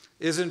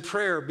 is in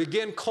prayer.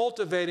 Begin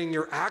cultivating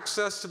your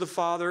access to the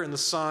Father and the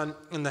Son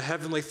in the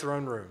heavenly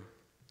throne room.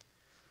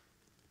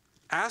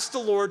 Ask the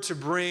Lord to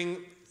bring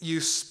you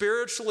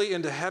spiritually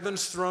into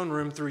heaven's throne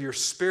room through your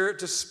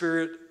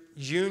spirit-to-spirit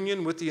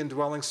union with the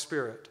indwelling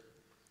Spirit.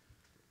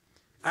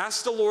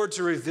 Ask the Lord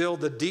to reveal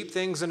the deep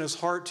things in his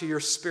heart to your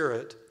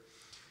spirit,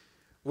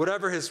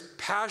 whatever his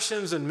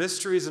passions and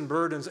mysteries and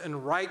burdens,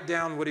 and write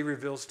down what he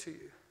reveals to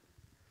you.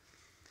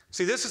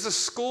 See, this is a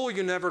school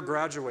you never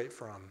graduate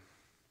from.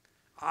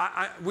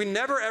 We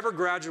never ever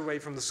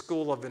graduate from the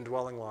school of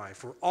indwelling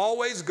life. We're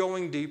always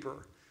going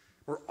deeper.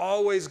 We're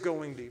always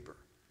going deeper.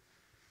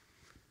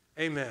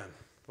 Amen.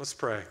 Let's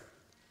pray.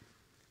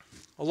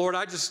 Oh, Lord,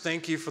 I just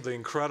thank you for the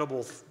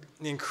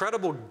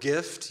incredible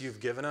gift you've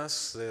given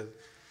us,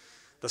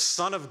 the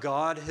Son of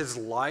God, his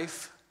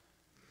life,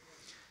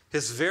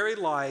 his very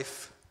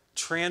life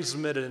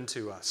transmitted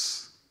into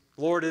us.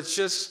 Lord,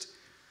 it's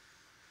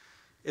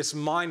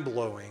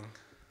mind-blowing.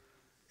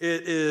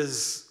 It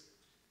is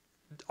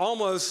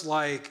almost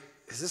like,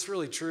 is this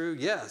really true?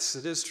 Yes,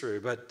 it is true.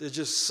 But it's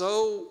just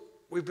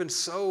we've been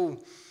so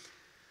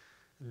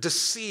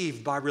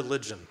deceived by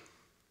religion.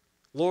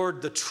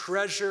 Lord, the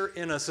treasure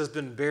in us has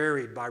been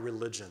buried by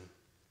religion.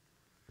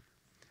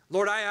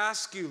 Lord, I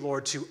ask you,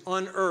 Lord, to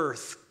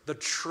unearth the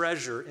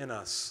treasure in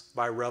us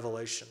by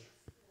revelation.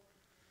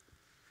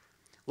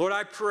 Lord,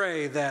 I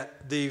pray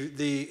that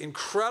the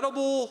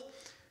incredible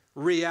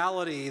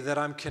reality that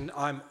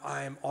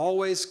I'm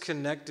always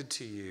connected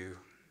to you,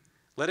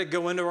 let it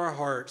go into our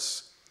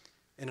hearts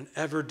in an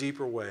ever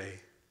deeper way.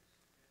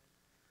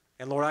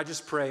 And Lord, I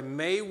just pray,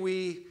 may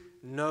we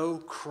know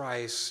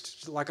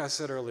Christ, like I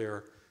said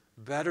earlier,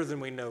 better than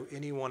we know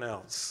anyone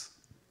else.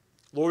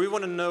 Lord, we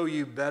want to know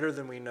you better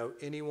than we know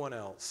anyone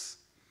else.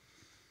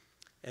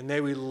 And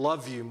may we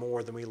love you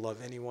more than we love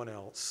anyone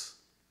else.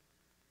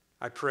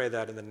 I pray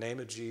that in the name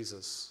of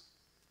Jesus.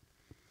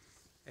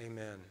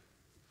 Amen.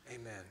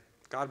 Amen.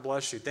 God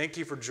bless you. Thank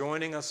you for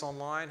joining us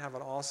online. Have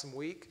an awesome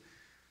week.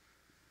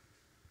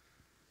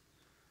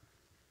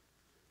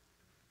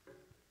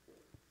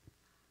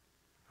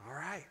 All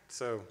right.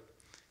 So,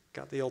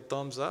 got the old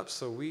thumbs up.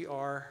 So, we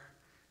are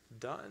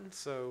done.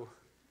 So,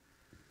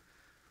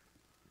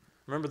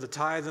 remember the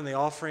tithe and the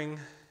offering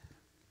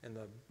in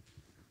the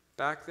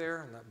back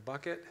there in that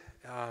bucket.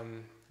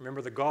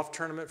 Remember the golf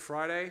tournament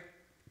Friday.